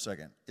 stop for a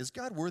second. Is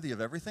God worthy of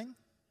everything?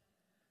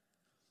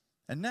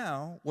 And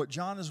now, what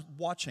John is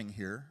watching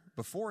here,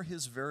 before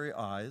his very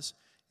eyes,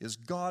 is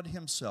God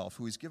himself,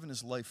 who he's given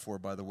his life for,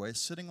 by the way,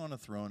 sitting on a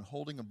throne,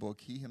 holding a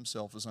book he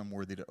himself is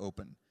unworthy to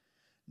open.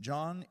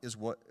 John is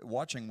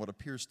watching what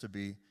appears to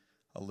be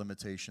a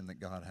limitation that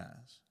God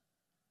has.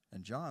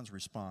 And John's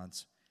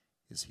response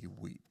is he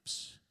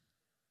weeps.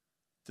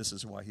 This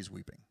is why he's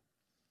weeping.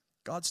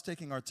 God's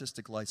taking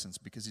artistic license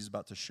because he's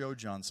about to show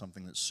John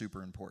something that's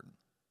super important.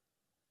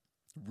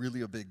 Really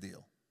a big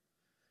deal.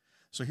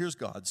 So here's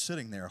God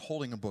sitting there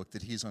holding a book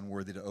that he's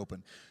unworthy to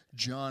open.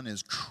 John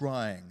is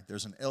crying.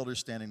 There's an elder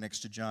standing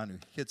next to John who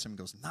hits him and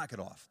goes, knock it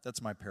off.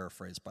 That's my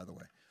paraphrase, by the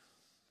way.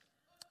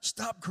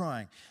 Stop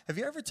crying. Have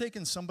you ever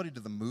taken somebody to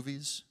the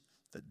movies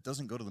that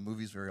doesn't go to the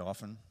movies very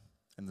often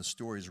and the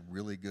story's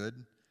really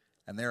good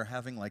and they're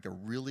having like a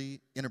really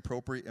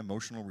inappropriate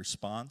emotional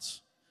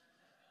response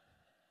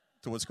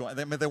to what's going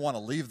on? They want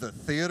to leave the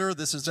theater.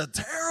 This is a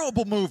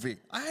terrible movie.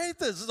 I hate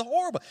this. This is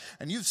horrible.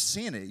 And you've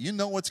seen it. You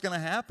know what's going to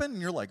happen. And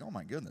you're like, oh,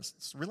 my goodness.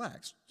 Just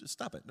relax. Just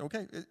stop it.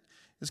 Okay?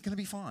 It's going to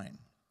be fine.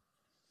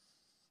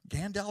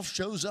 Gandalf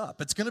shows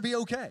up. It's going to be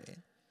okay.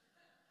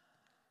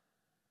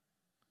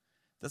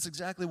 That's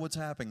exactly what's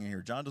happening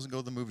here. John doesn't go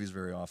to the movies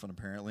very often,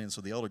 apparently. And so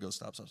the elder goes,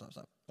 stop.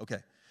 Okay.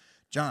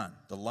 John,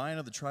 the Lion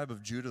of the tribe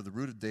of Judah, the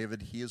root of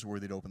David, he is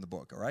worthy to open the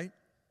book. All right?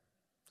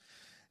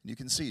 And you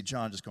can see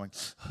John just going,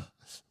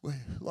 wait,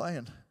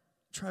 Lion,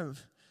 tribe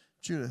of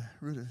Judah,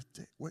 root of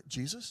David. What,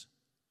 Jesus?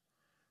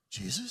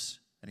 Jesus?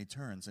 And he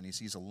turns and he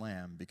sees a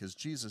lamb because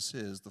Jesus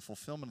is the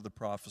fulfillment of the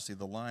prophecy,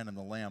 the lion and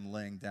the lamb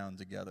laying down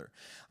together.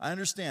 I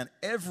understand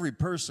every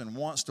person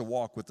wants to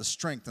walk with the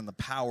strength and the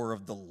power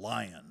of the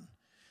lion.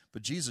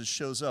 But Jesus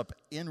shows up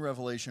in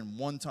Revelation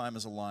 1 time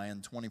as a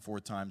lion,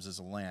 24 times as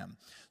a lamb.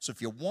 So if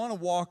you want to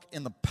walk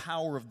in the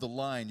power of the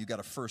lion, you got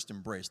to first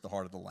embrace the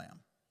heart of the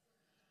lamb.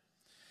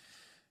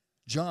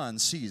 John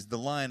sees the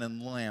lion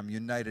and lamb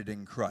united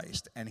in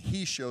Christ, and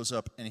he shows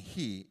up, and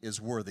he is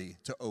worthy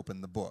to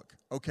open the book.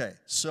 Okay,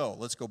 so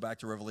let's go back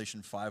to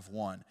Revelation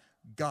 5:1.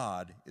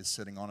 God is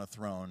sitting on a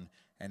throne,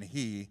 and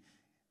he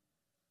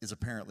is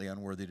apparently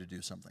unworthy to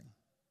do something.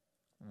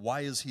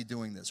 Why is he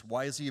doing this?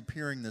 Why is he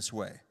appearing this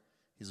way?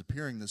 He's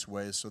appearing this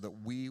way so that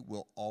we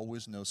will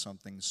always know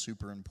something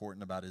super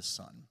important about his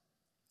son.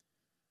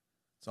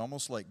 It's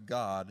almost like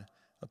God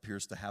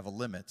appears to have a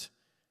limit,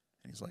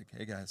 and he's like,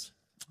 hey guys,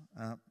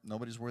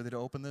 nobody's worthy to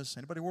open this.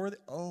 Anybody worthy?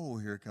 Oh,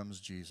 here comes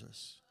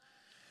Jesus.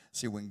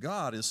 See, when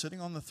God is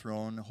sitting on the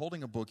throne,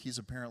 holding a book he's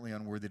apparently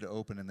unworthy to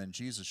open, and then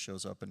Jesus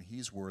shows up and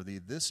he's worthy,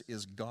 this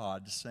is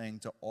God saying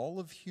to all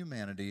of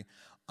humanity,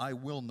 I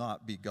will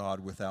not be God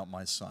without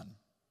my son.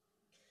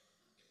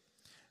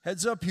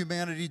 Heads up,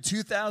 humanity,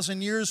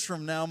 2,000 years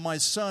from now, my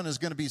son is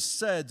going to be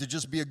said to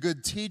just be a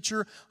good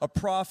teacher, a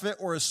prophet,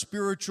 or a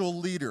spiritual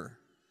leader.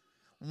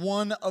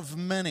 One of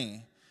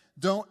many.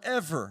 Don't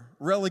ever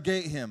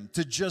relegate him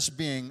to just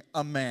being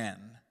a man.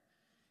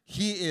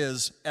 He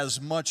is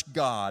as much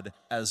God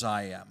as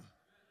I am.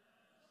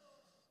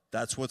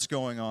 That's what's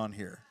going on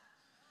here.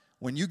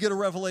 When you get a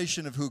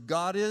revelation of who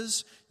God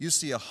is, you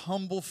see a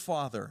humble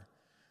father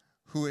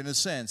who, in a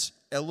sense,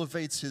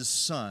 elevates his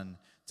son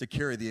to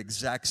carry the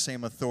exact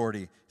same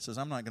authority. He says,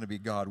 I'm not going to be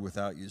God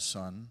without you,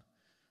 son.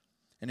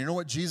 And you know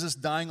what Jesus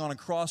dying on a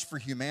cross for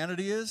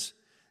humanity is?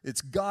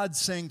 It's God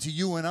saying to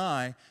you and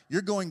I,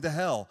 you're going to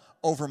hell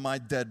over my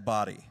dead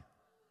body.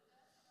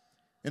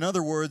 In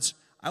other words,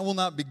 I will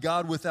not be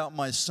God without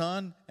my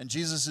son. And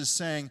Jesus is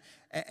saying,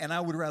 and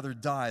I would rather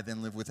die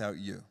than live without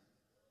you.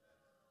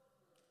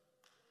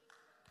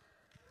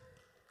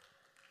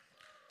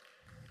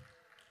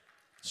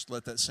 Just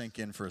let that sink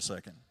in for a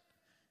second.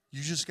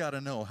 You just got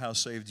to know how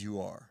saved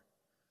you are.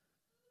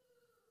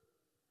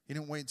 He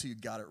didn't wait until you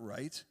got it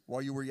right.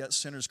 While you were yet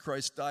sinners,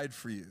 Christ died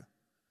for you.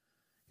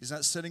 He's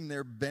not sitting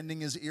there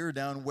bending his ear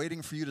down,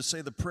 waiting for you to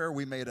say the prayer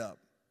we made up.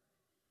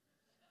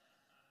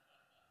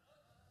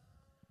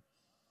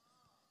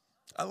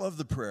 I love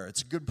the prayer.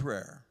 It's a good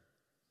prayer.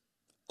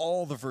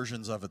 All the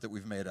versions of it that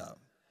we've made up.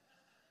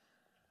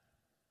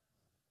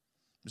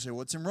 You say,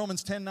 what's in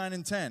Romans 10, 9,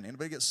 and 10?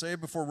 Anybody get saved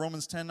before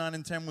Romans 10, 9,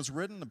 and 10 was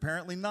written?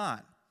 Apparently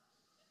not.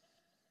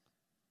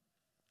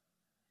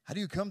 How do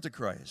you come to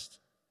Christ?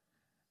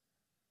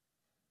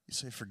 You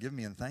say, forgive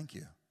me and thank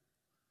you.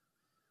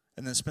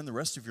 And then spend the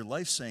rest of your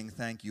life saying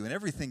thank you. And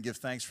everything give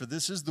thanks, for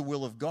this is the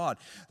will of God.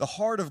 The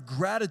heart of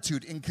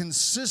gratitude in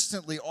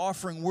consistently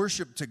offering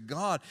worship to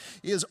God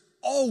is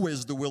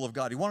always the will of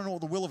God. You want to know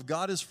what the will of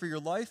God is for your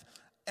life?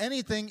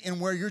 Anything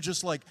in where you're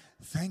just like,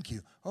 thank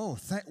you. Oh,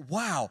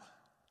 wow.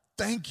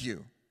 Thank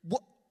you.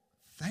 What?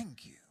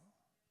 Thank you.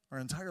 Our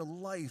entire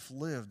life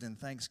lived in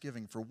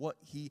thanksgiving for what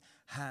he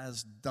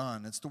has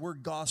done. It's the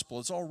word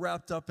gospel. It's all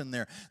wrapped up in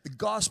there. The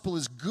gospel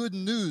is good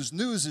news.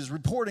 News is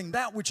reporting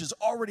that which has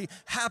already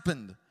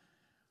happened.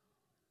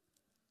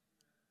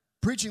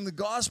 Preaching the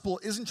gospel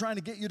isn't trying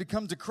to get you to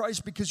come to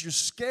Christ because you're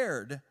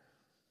scared.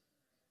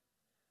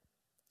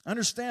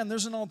 Understand,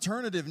 there's an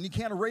alternative, and you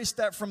can't erase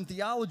that from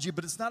theology,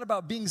 but it's not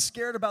about being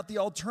scared about the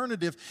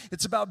alternative.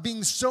 It's about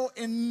being so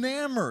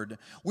enamored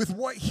with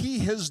what he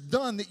has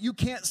done that you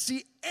can't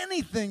see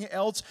anything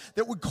else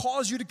that would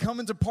cause you to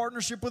come into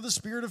partnership with a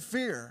spirit of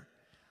fear.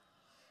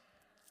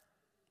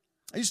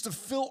 I used to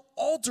fill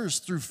altars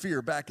through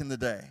fear back in the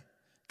day.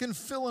 You can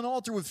fill an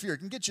altar with fear. It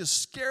can get you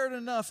scared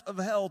enough of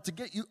hell to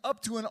get you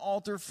up to an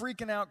altar,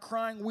 freaking out,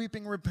 crying,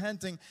 weeping,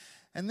 repenting,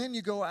 and then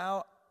you go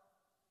out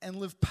and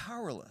live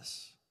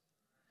powerless.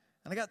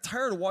 And I got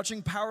tired of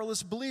watching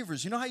powerless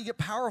believers. You know how you get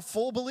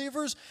powerful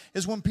believers?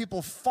 Is when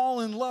people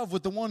fall in love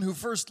with the one who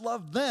first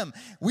loved them.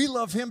 We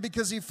love him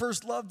because he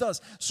first loved us.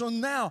 So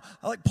now,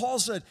 like Paul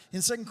said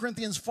in 2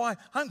 Corinthians 5,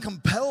 I'm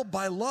compelled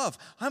by love.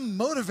 I'm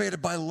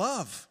motivated by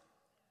love.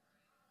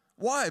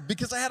 Why?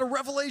 Because I had a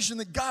revelation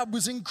that God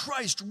was in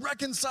Christ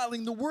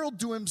reconciling the world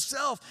to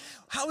himself.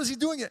 How is he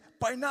doing it?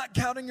 By not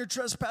counting your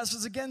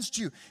trespasses against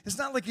you. It's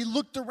not like he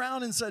looked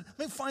around and said,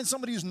 let me find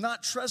somebody who's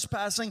not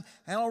trespassing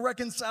and I'll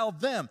reconcile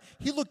them.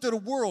 He looked at a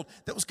world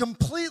that was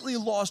completely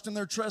lost in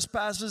their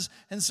trespasses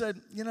and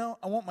said, you know,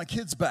 I want my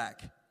kids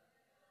back.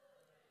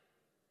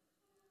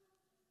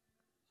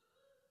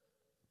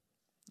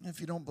 If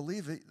you don't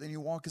believe it, then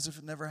you walk as if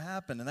it never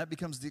happened. And that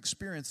becomes the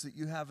experience that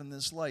you have in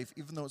this life,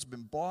 even though it's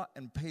been bought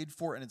and paid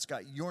for and it's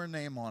got your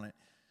name on it.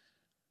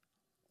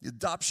 The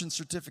adoption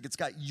certificate's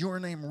got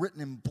your name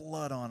written in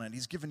blood on it.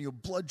 He's given you a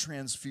blood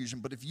transfusion.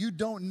 But if you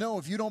don't know,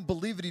 if you don't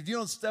believe it, if you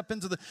don't step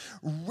into the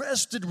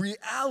rested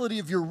reality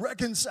of your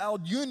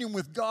reconciled union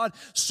with God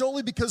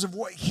solely because of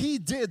what he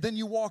did, then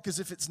you walk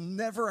as if it's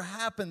never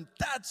happened.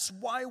 That's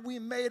why we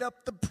made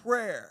up the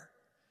prayer.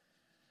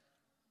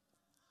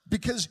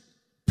 Because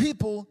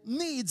people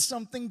need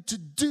something to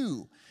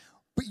do,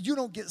 but you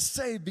don't get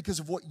saved because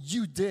of what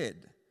you did.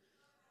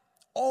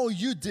 All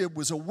you did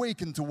was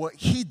awaken to what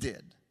he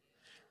did.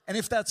 And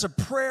if that's a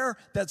prayer,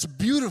 that's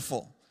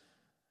beautiful.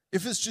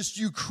 If it's just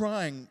you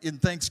crying in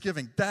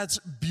Thanksgiving, that's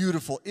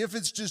beautiful. If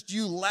it's just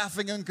you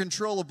laughing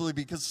uncontrollably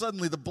because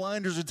suddenly the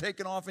blinders are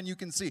taken off and you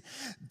can see,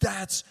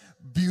 that's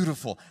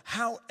beautiful.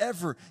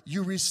 However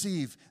you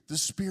receive the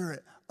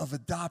spirit of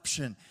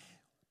adoption,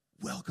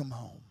 welcome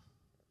home.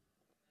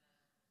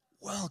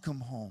 Welcome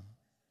home.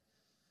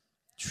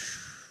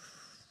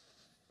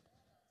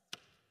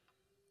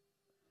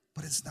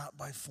 But it's not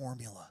by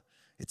formula.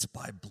 It's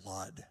by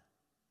blood.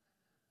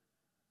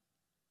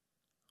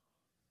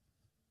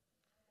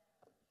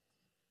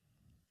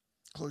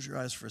 Close your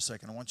eyes for a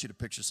second. I want you to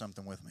picture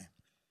something with me.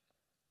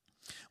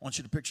 I want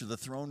you to picture the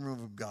throne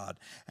room of God.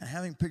 And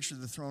having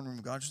pictured the throne room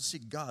of God, you see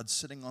God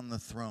sitting on the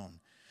throne.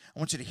 I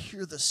want you to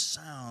hear the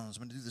sounds.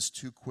 I'm going to do this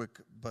too quick,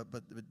 but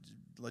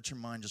let your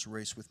mind just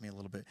race with me a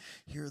little bit.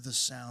 Hear the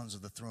sounds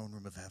of the throne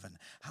room of heaven.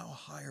 How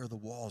high are the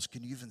walls?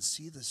 Can you even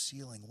see the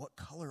ceiling? What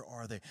color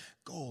are they?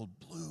 Gold,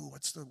 blue?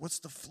 What's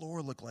the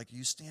floor look like? Are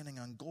you standing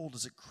on gold?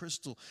 Is it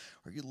crystal?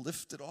 Are you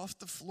lifted off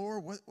the floor?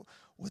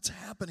 What's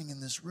happening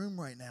in this room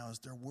right now? Is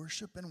there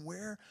worship? And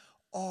where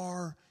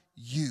are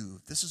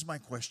you? This is my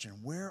question.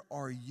 Where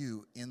are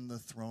you in the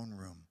throne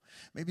room?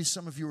 Maybe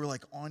some of you are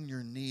like on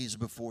your knees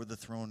before the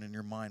throne in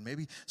your mind.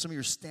 Maybe some of you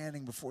are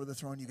standing before the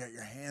throne. You got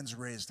your hands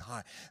raised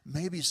high.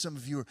 Maybe some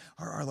of you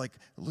are like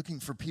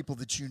looking for people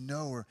that you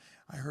know. Or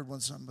I heard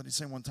somebody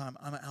say one time,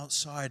 I'm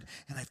outside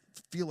and I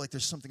feel like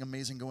there's something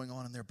amazing going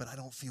on in there, but I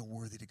don't feel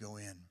worthy to go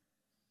in.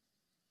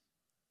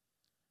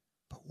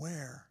 But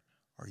where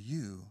are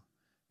you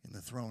in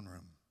the throne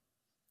room?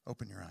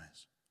 Open your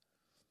eyes.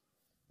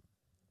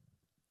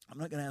 I'm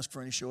not going to ask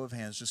for any show of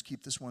hands. Just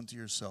keep this one to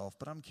yourself.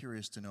 But I'm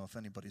curious to know if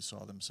anybody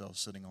saw themselves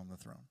sitting on the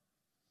throne.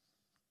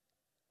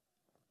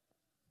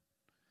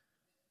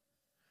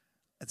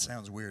 That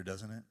sounds weird,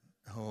 doesn't it?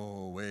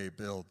 Oh, wait,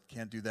 Bill,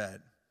 can't do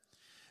that.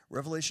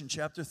 Revelation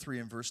chapter 3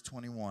 and verse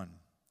 21.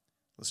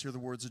 Let's hear the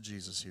words of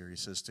Jesus here. He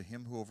says, to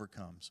him who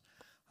overcomes,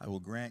 I will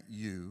grant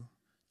you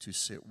to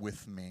sit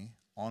with me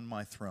on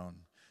my throne,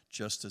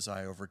 just as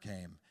I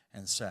overcame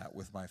and sat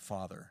with my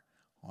Father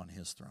on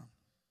his throne.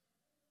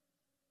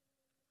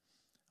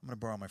 I'm going to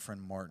borrow my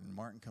friend Martin.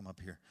 Martin, come up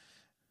here.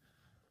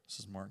 This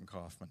is Martin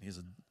Kaufman. He's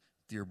a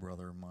dear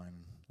brother of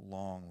mine,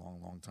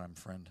 long time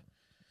friend.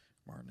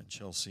 Martin and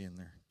Chelsea and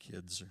their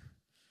kids are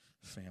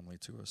family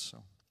to us.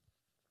 So,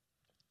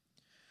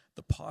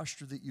 the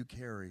posture that you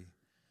carry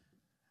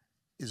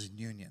is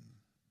union.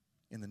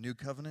 In the new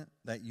covenant,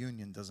 that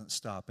union doesn't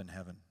stop in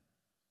heaven.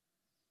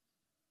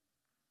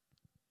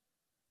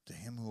 To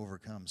him who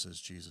overcomes, says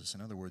Jesus.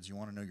 In other words, you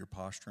want to know your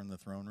posture in the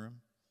throne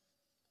room?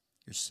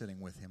 You're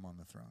sitting with him on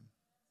the throne.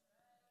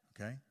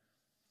 Okay?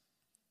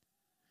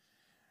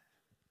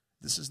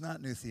 This is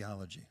not new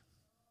theology.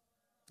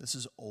 This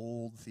is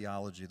old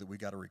theology that we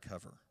got to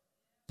recover.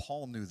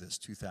 Paul knew this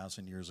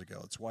 2,000 years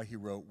ago. It's why he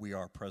wrote, we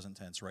are, present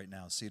tense, right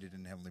now, seated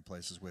in heavenly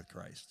places with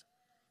Christ.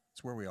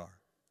 It's where we are.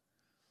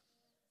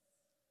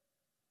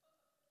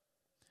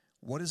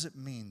 What does it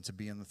mean to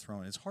be in the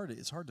throne? It's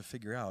hard to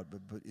figure out,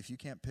 but if you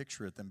can't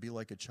picture it, then be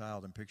like a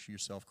child and picture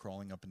yourself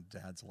crawling up in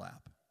Dad's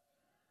lap.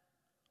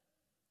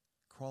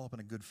 Crawl up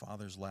in a good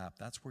father's lap.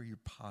 That's where your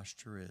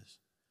posture is.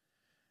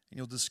 And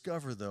you'll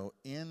discover, though,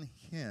 in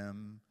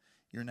him,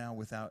 you're now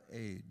without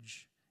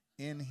age.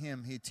 In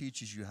him, he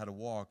teaches you how to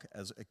walk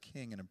as a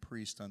king and a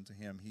priest unto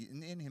him.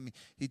 In him,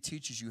 he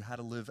teaches you how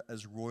to live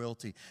as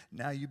royalty.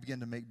 Now you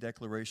begin to make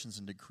declarations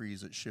and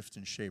decrees that shift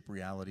and shape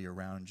reality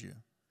around you.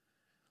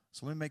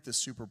 So let me make this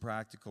super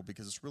practical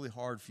because it's really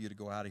hard for you to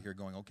go out of here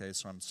going, okay,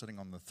 so I'm sitting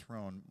on the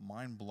throne,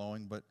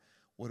 mind-blowing, but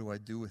what do I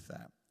do with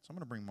that? So I'm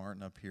going to bring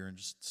Martin up here and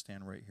just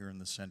stand right here in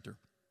the center.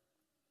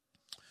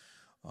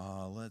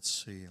 Let's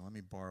see. Let me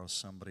borrow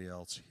somebody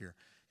else here.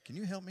 Can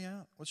you help me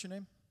out? What's your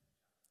name?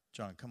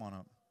 John, come on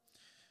up.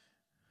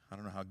 I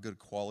don't know how good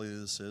quality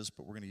this is,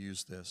 but we're going to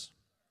use this.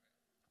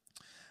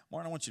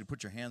 Martin, I want you to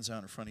put your hands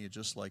out in front of you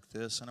just like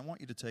this, and I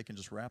want you to take and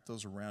just wrap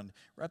that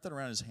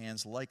around his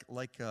hands like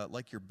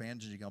you're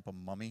bandaging up a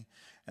mummy,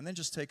 and then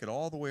just take it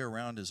all the way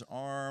around his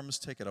arms,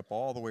 take it up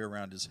all the way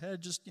around his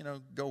head, just,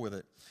 go with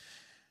it.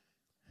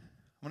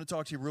 I'm going to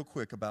talk to you real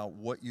quick about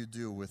what you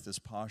do with this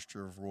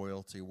posture of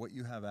royalty, what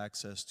you have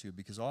access to,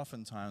 because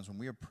oftentimes when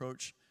we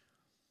approach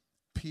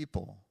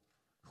people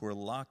who are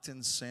locked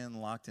in sin,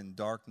 locked in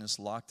darkness,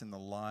 locked in the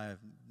lie,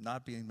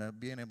 not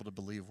being able to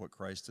believe what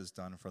Christ has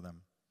done for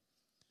them,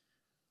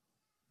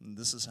 and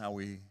this is how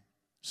we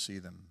see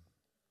them.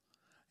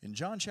 In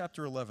John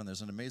chapter 11,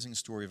 there's an amazing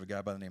story of a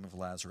guy by the name of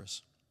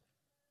Lazarus.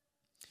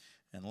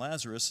 And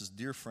Lazarus is a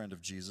dear friend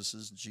of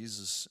Jesus's.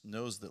 Jesus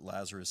knows that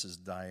Lazarus is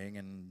dying,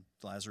 and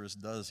Lazarus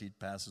does. He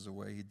passes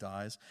away, he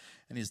dies,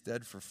 and he's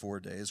dead for 4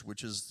 days,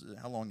 which is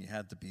how long you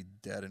had to be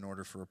dead in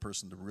order for a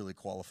person to really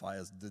qualify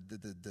as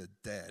the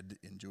dead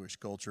in Jewish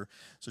culture.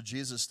 So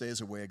Jesus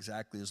stays away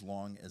exactly as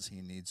long as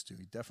he needs to.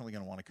 He's definitely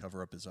going to want to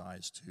cover up his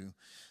eyes too.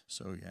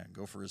 So yeah,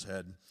 go for his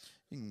head.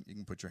 You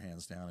can put your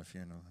hands down if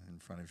in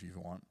front of you if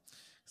you want,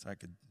 because that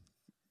could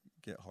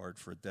get hard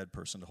for a dead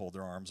person to hold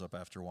their arms up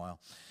after a while.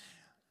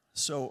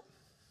 So,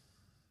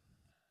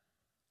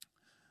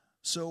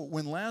 So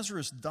when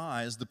Lazarus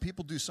dies, the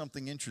people do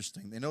something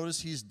interesting. They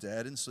notice he's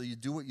dead, and so you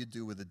do what you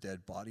do with a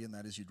dead body, and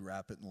that is you'd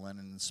wrap it in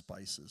linen and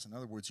spices. In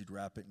other words, you'd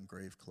wrap it in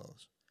grave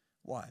clothes.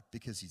 Why?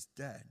 Because he's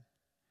dead.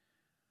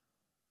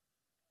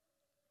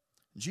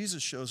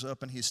 Jesus shows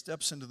up, and he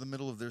steps into the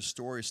middle of their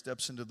story,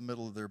 steps into the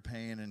middle of their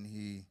pain, and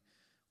he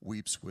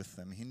weeps with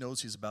them. He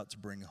knows he's about to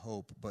bring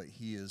hope, but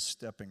he is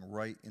stepping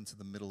right into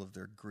the middle of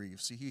their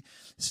grief. See, he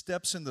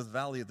steps in the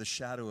valley of the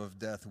shadow of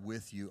death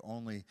with you,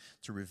 only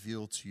to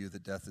reveal to you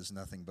that death is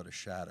nothing but a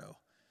shadow.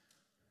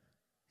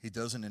 He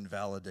doesn't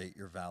invalidate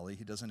your valley.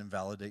 He doesn't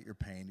invalidate your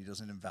pain. He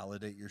doesn't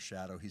invalidate your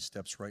shadow. He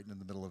steps right into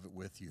the middle of it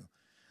with you,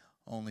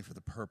 only for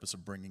the purpose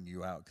of bringing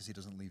you out, because he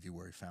doesn't leave you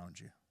where he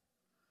found you.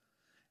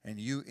 And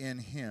you in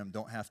him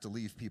don't have to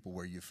leave people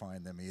where you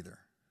find them either.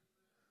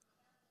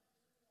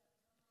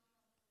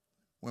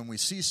 When we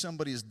see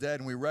somebody is dead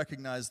and we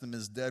recognize them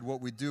as dead,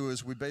 what we do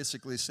is we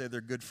basically say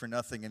they're good for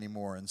nothing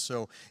anymore. And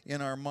so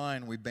in our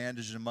mind, we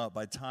bandage them up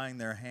by tying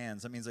their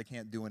hands. That means they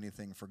can't do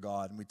anything for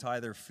God. And we tie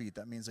their feet.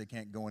 That means they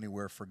can't go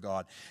anywhere for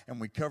God. And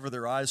we cover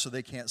their eyes so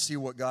they can't see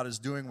what God is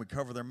doing. We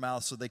cover their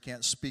mouth so they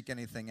can't speak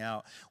anything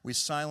out. We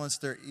silence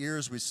their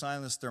ears. We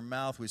silence their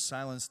mouth. We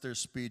silence their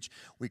speech.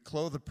 We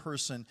clothe a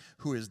person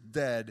who is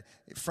dead.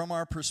 From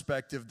our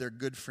perspective, they're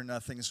good for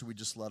nothing, so we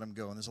just let them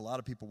go. And there's a lot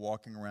of people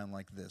walking around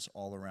like this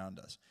all around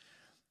us.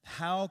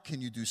 How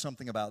can you do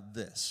something about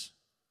this?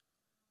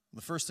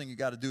 The first thing you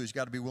got to do is you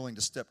got to be willing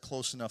to step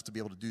close enough to be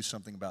able to do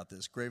something about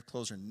this. Grave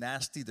clothes are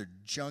nasty, they're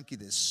junky,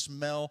 they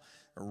smell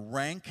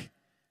rank.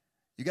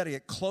 You got to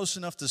get close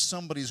enough to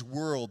somebody's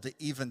world to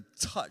even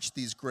touch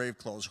these grave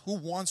clothes. Who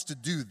wants to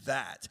do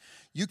that?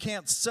 You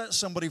can't set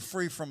somebody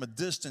free from a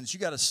distance. You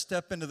got to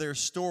step into their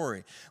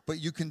story.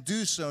 But you can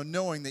do so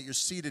knowing that you're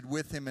seated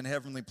with him in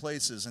heavenly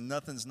places and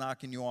nothing's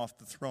knocking you off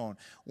the throne.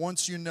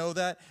 Once you know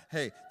that,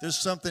 hey, there's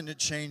something that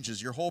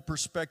changes. Your whole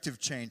perspective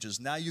changes.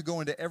 Now you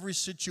go into every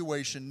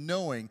situation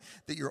knowing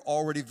that you're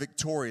already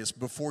victorious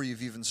before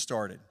you've even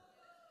started.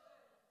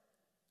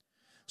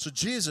 So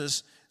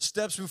Jesus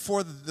steps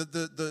before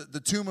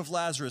the tomb of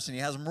Lazarus, and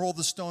he has him roll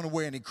the stone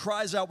away, and he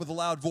cries out with a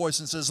loud voice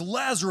and says,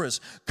 "Lazarus,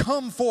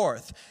 come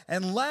forth."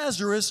 And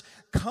Lazarus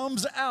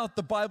comes out,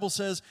 the Bible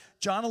says,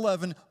 John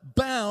 11,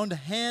 bound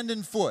hand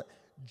and foot,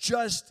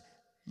 just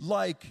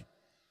like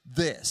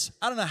this.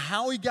 I don't know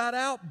how he got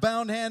out,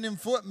 bound hand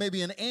and foot.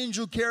 Maybe an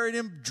angel carried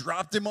him,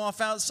 dropped him off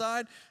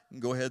outside.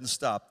 And go ahead and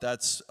stop.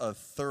 That's a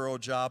thorough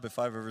job if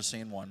I've ever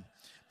seen one.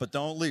 But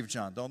don't leave,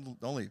 John.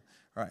 Don't leave.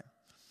 All right.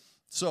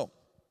 So,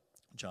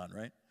 John,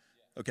 right?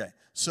 Okay,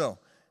 so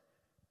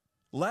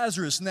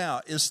Lazarus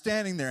now is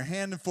standing there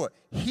hand and foot.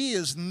 He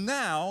is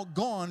now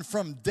gone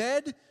from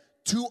dead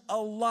to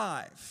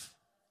alive.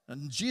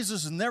 And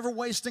Jesus is never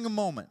wasting a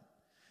moment.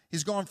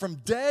 He's gone from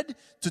dead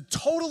to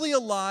totally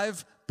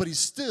alive, but he's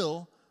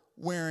still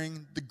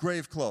wearing the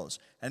grave clothes.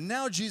 And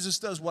now Jesus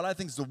does what I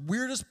think is the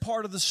weirdest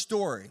part of the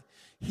story.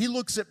 He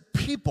looks at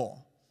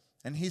people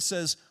and he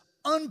says,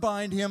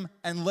 "Unbind him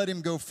and let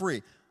him go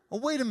free." Oh,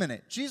 wait a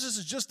minute. Jesus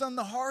has just done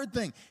the hard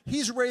thing.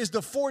 He's raised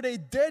a 4-day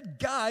dead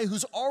guy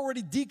who's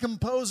already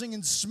decomposing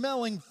and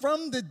smelling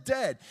from the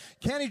dead.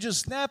 Can't he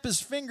just snap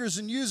his fingers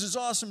and use his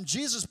awesome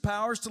Jesus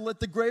powers to let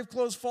the grave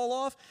clothes fall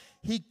off?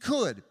 He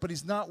could, but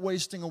he's not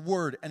wasting a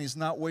word and he's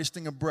not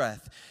wasting a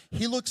breath.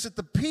 He looks at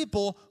the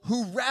people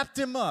who wrapped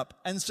him up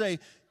and say,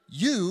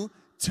 "You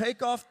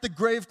take off the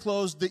grave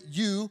clothes that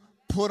you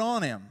put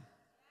on him."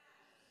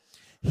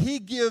 He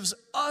gives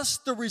us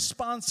the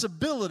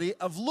responsibility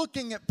of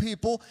looking at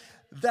people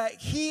that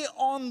he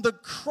on the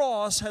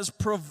cross has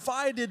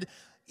provided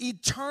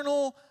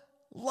eternal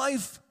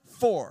life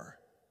for.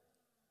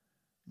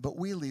 But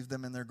we leave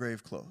them in their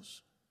grave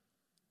clothes.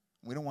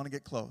 We don't want to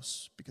get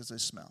close because they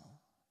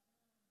smell.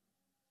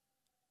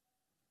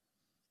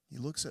 He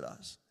looks at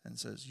us and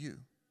says, "You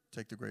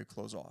take the grave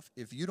clothes off.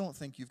 If you don't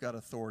think you've got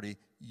authority,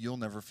 you'll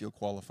never feel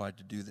qualified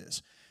to do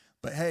this.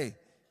 But hey,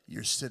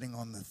 you're sitting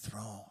on the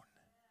throne.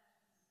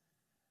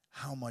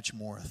 How much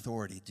more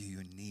authority do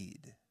you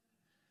need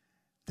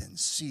than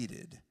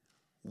seated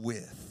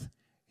with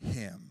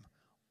him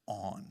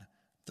on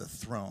the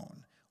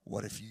throne?"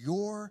 What if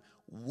your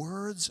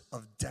words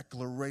of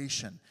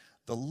declaration,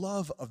 the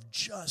love of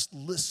just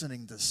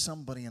listening to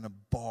somebody in a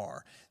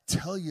bar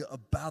tell you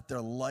about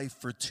their life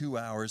for 2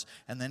 hours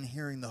and then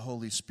hearing the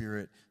Holy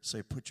Spirit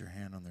say, "Put your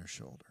hand on their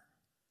shoulder"?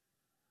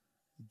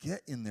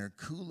 Get in their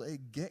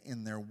Kool-Aid, get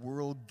in their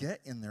world,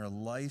 get in their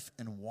life,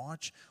 and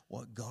watch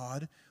what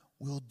God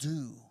will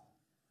do.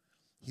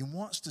 He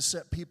wants to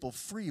set people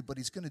free, but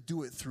he's going to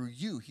do it through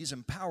you. He's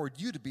empowered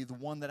you to be the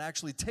one that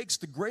actually takes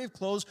the grave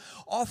clothes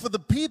off of the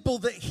people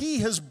that he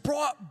has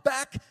brought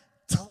back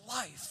to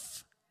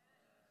life.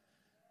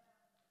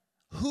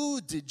 Who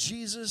did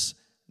Jesus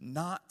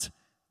not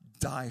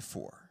die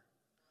for?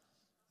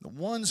 The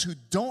ones who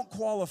don't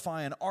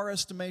qualify in our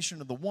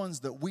estimation are the ones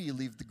that we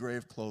leave the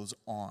grave clothes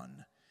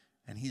on.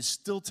 And he's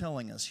still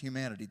telling us,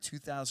 humanity,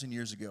 2,000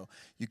 years ago,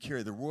 you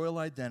carry the royal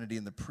identity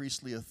and the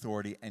priestly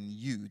authority, and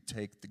you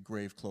take the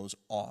grave clothes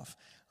off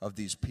of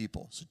these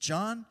people. So,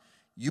 John,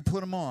 You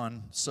put them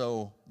on,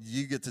 so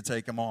you get to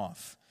take them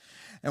off.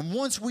 And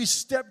once we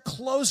step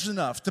close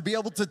enough to be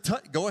able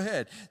to go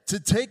ahead, to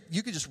take,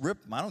 you can just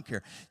rip them, I don't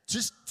care.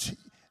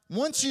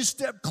 Once you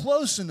step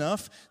close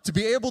enough to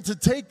be able to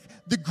take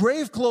the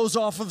grave clothes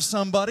off of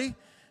somebody,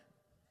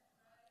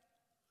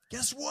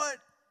 guess what?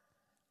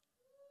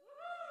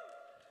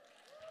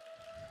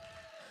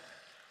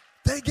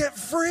 They get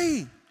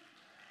free.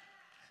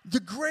 The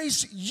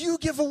grace you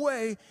give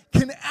away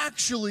can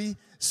actually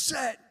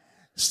set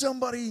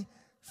somebody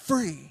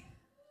free.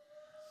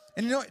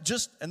 And you know,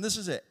 and this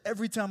is it.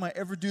 Every time I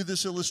ever do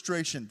this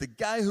illustration, the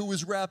guy who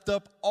was wrapped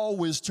up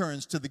always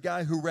turns to the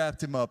guy who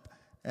wrapped him up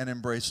and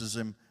embraces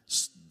him.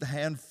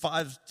 Hand,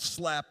 five,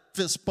 slap,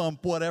 fist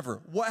bump,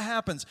 whatever. What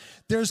happens?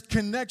 There's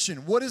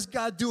connection. What is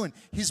God doing?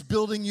 He's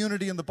building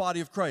unity in the body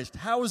of Christ.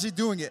 How is he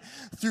doing it?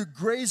 Through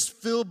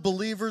grace-filled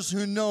believers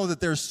who know that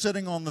they're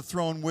sitting on the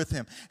throne with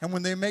him. And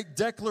when they make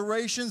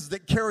declarations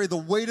that carry the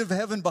weight of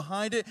heaven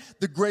behind it,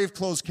 the grave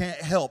clothes can't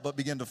help but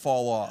begin to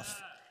fall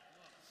off.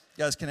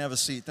 You guys can have a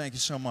seat. Thank you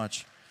so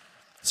much.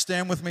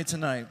 Stand with me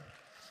tonight.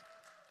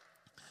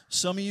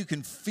 Some of you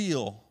can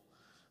feel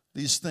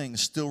these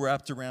things still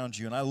wrapped around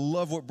you. And I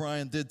love what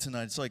Brian did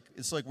tonight.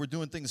 It's like we're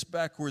doing things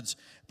backwards,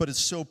 but it's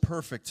so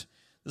perfect.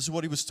 This is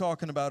what he was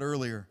talking about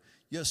earlier.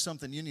 You have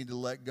something you need to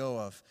let go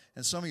of.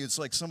 And some of you, it's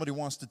like somebody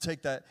wants to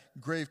take that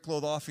grave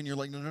cloth off, and you're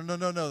like,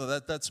 no,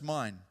 that's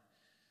mine.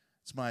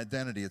 It's my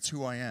identity. It's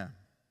who I am.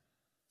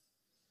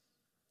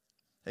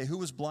 Hey, who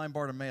was blind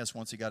Bartimaeus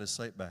once he got his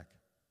sight back?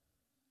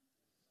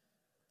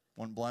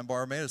 Wasn't blind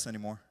Bartimaeus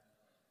anymore.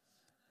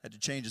 Had to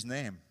change his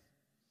name.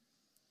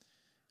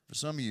 For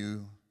some of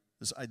you,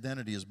 this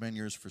identity has been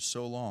yours for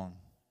so long,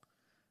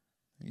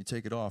 and you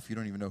take it off, you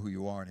don't even know who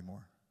you are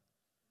anymore.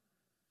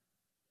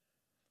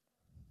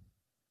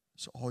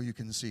 So all you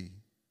can see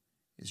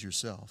is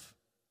yourself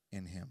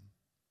in him.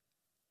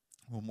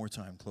 One more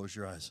time, close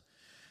your eyes.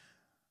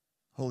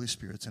 Holy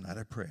Spirit, tonight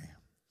I pray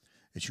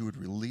that you would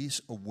release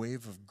a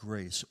wave of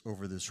grace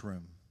over this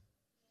room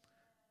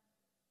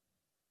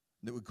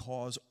that would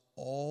cause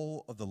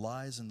all of the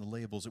lies and the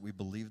labels that we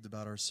believed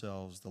about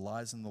ourselves, the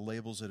lies and the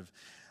labels that have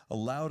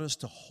allowed us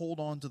to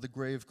hold on to the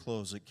grave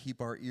clothes, that keep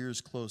our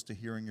ears closed to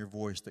hearing your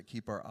voice, that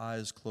keep our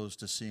eyes closed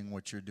to seeing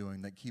what you're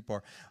doing, that keep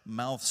our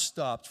mouth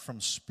stopped from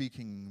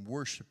speaking,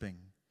 worshiping,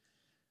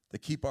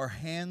 that keep our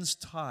hands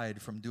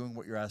tied from doing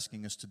what you're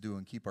asking us to do,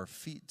 and keep our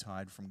feet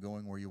tied from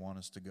going where you want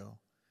us to go.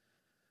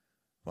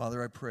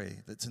 Father, I pray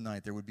that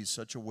tonight there would be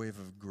such a wave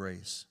of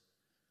grace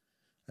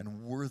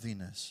and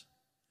worthiness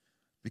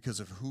because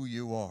of who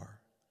you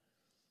are.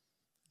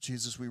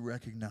 Jesus, we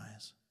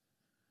recognize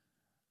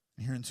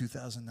here in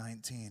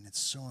 2019,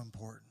 it's so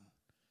important.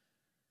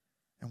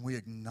 And we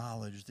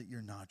acknowledge that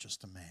you're not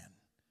just a man,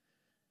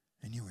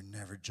 and you were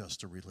never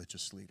just a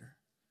religious leader,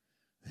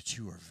 that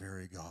you are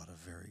very God of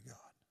very God.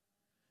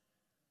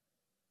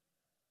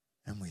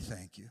 And we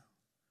thank you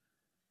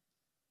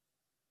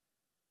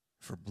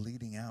for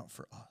bleeding out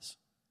for us,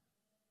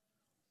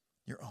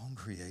 your own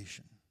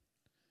creation,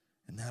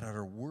 and that at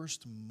our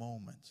worst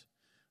moment,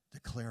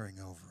 declaring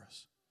over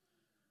us,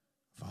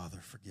 Father,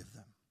 forgive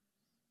them.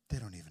 They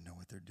don't even know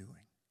what they're doing.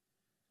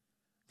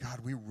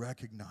 God, we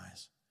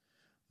recognize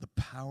the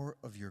power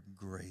of your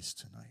grace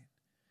tonight.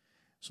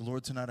 So,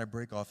 Lord, tonight I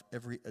break off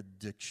every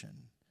addiction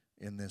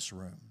in this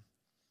room.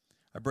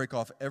 I break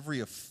off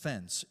every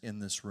offense in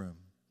this room.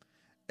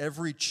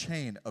 Every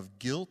chain of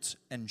guilt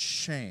and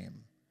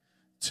shame,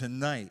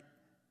 tonight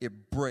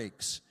it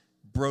breaks,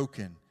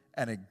 broken,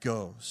 and it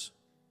goes.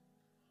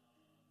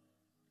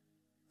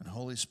 And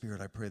Holy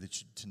Spirit, I pray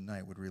that you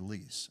tonight would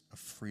release a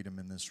freedom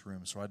in this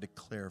room. So I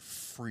declare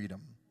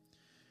freedom.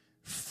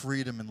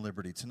 Freedom and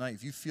liberty. Tonight,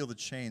 if you feel the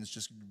chains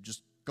just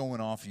going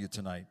off of you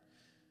tonight,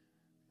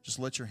 just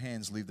let your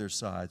hands leave their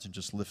sides and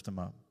just lift them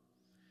up.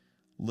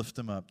 Lift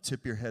them up.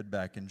 Tip your head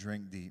back and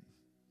drink deep.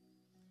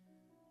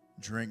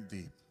 Drink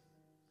deep.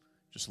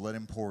 Just let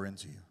him pour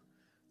into you.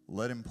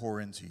 Let him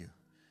pour into you.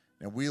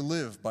 Now, we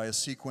live by a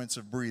sequence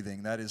of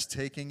breathing. That is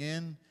taking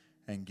in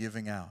and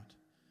giving out.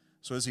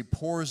 So as he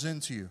pours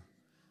into you,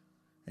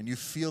 and you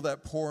feel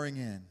that pouring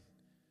in,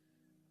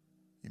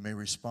 you may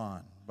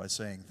respond by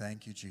saying,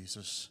 thank you,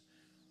 Jesus.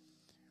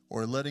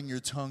 Or letting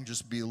your tongue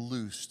just be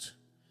loosed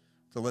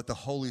to let the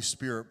Holy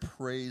Spirit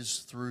praise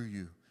through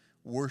you,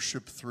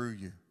 worship through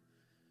you.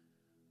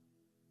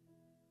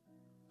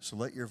 So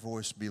let your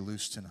voice be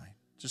loose tonight.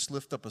 Just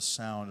lift up a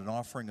sound, an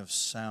offering of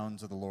sound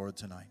to the Lord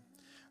tonight.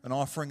 An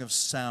offering of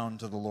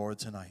sound to the Lord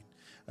tonight.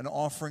 An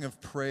offering of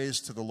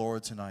praise to the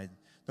Lord tonight.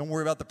 Don't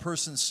worry about the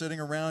person sitting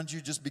around you.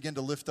 Just begin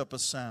to lift up a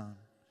sound.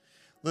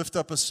 Lift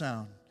up a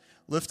sound.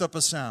 Lift up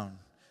a sound.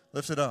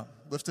 Lift it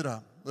up. Lift it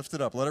up. Lift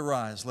it up. Let it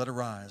rise. Let it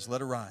rise. Let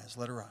it rise.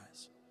 Let it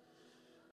rise.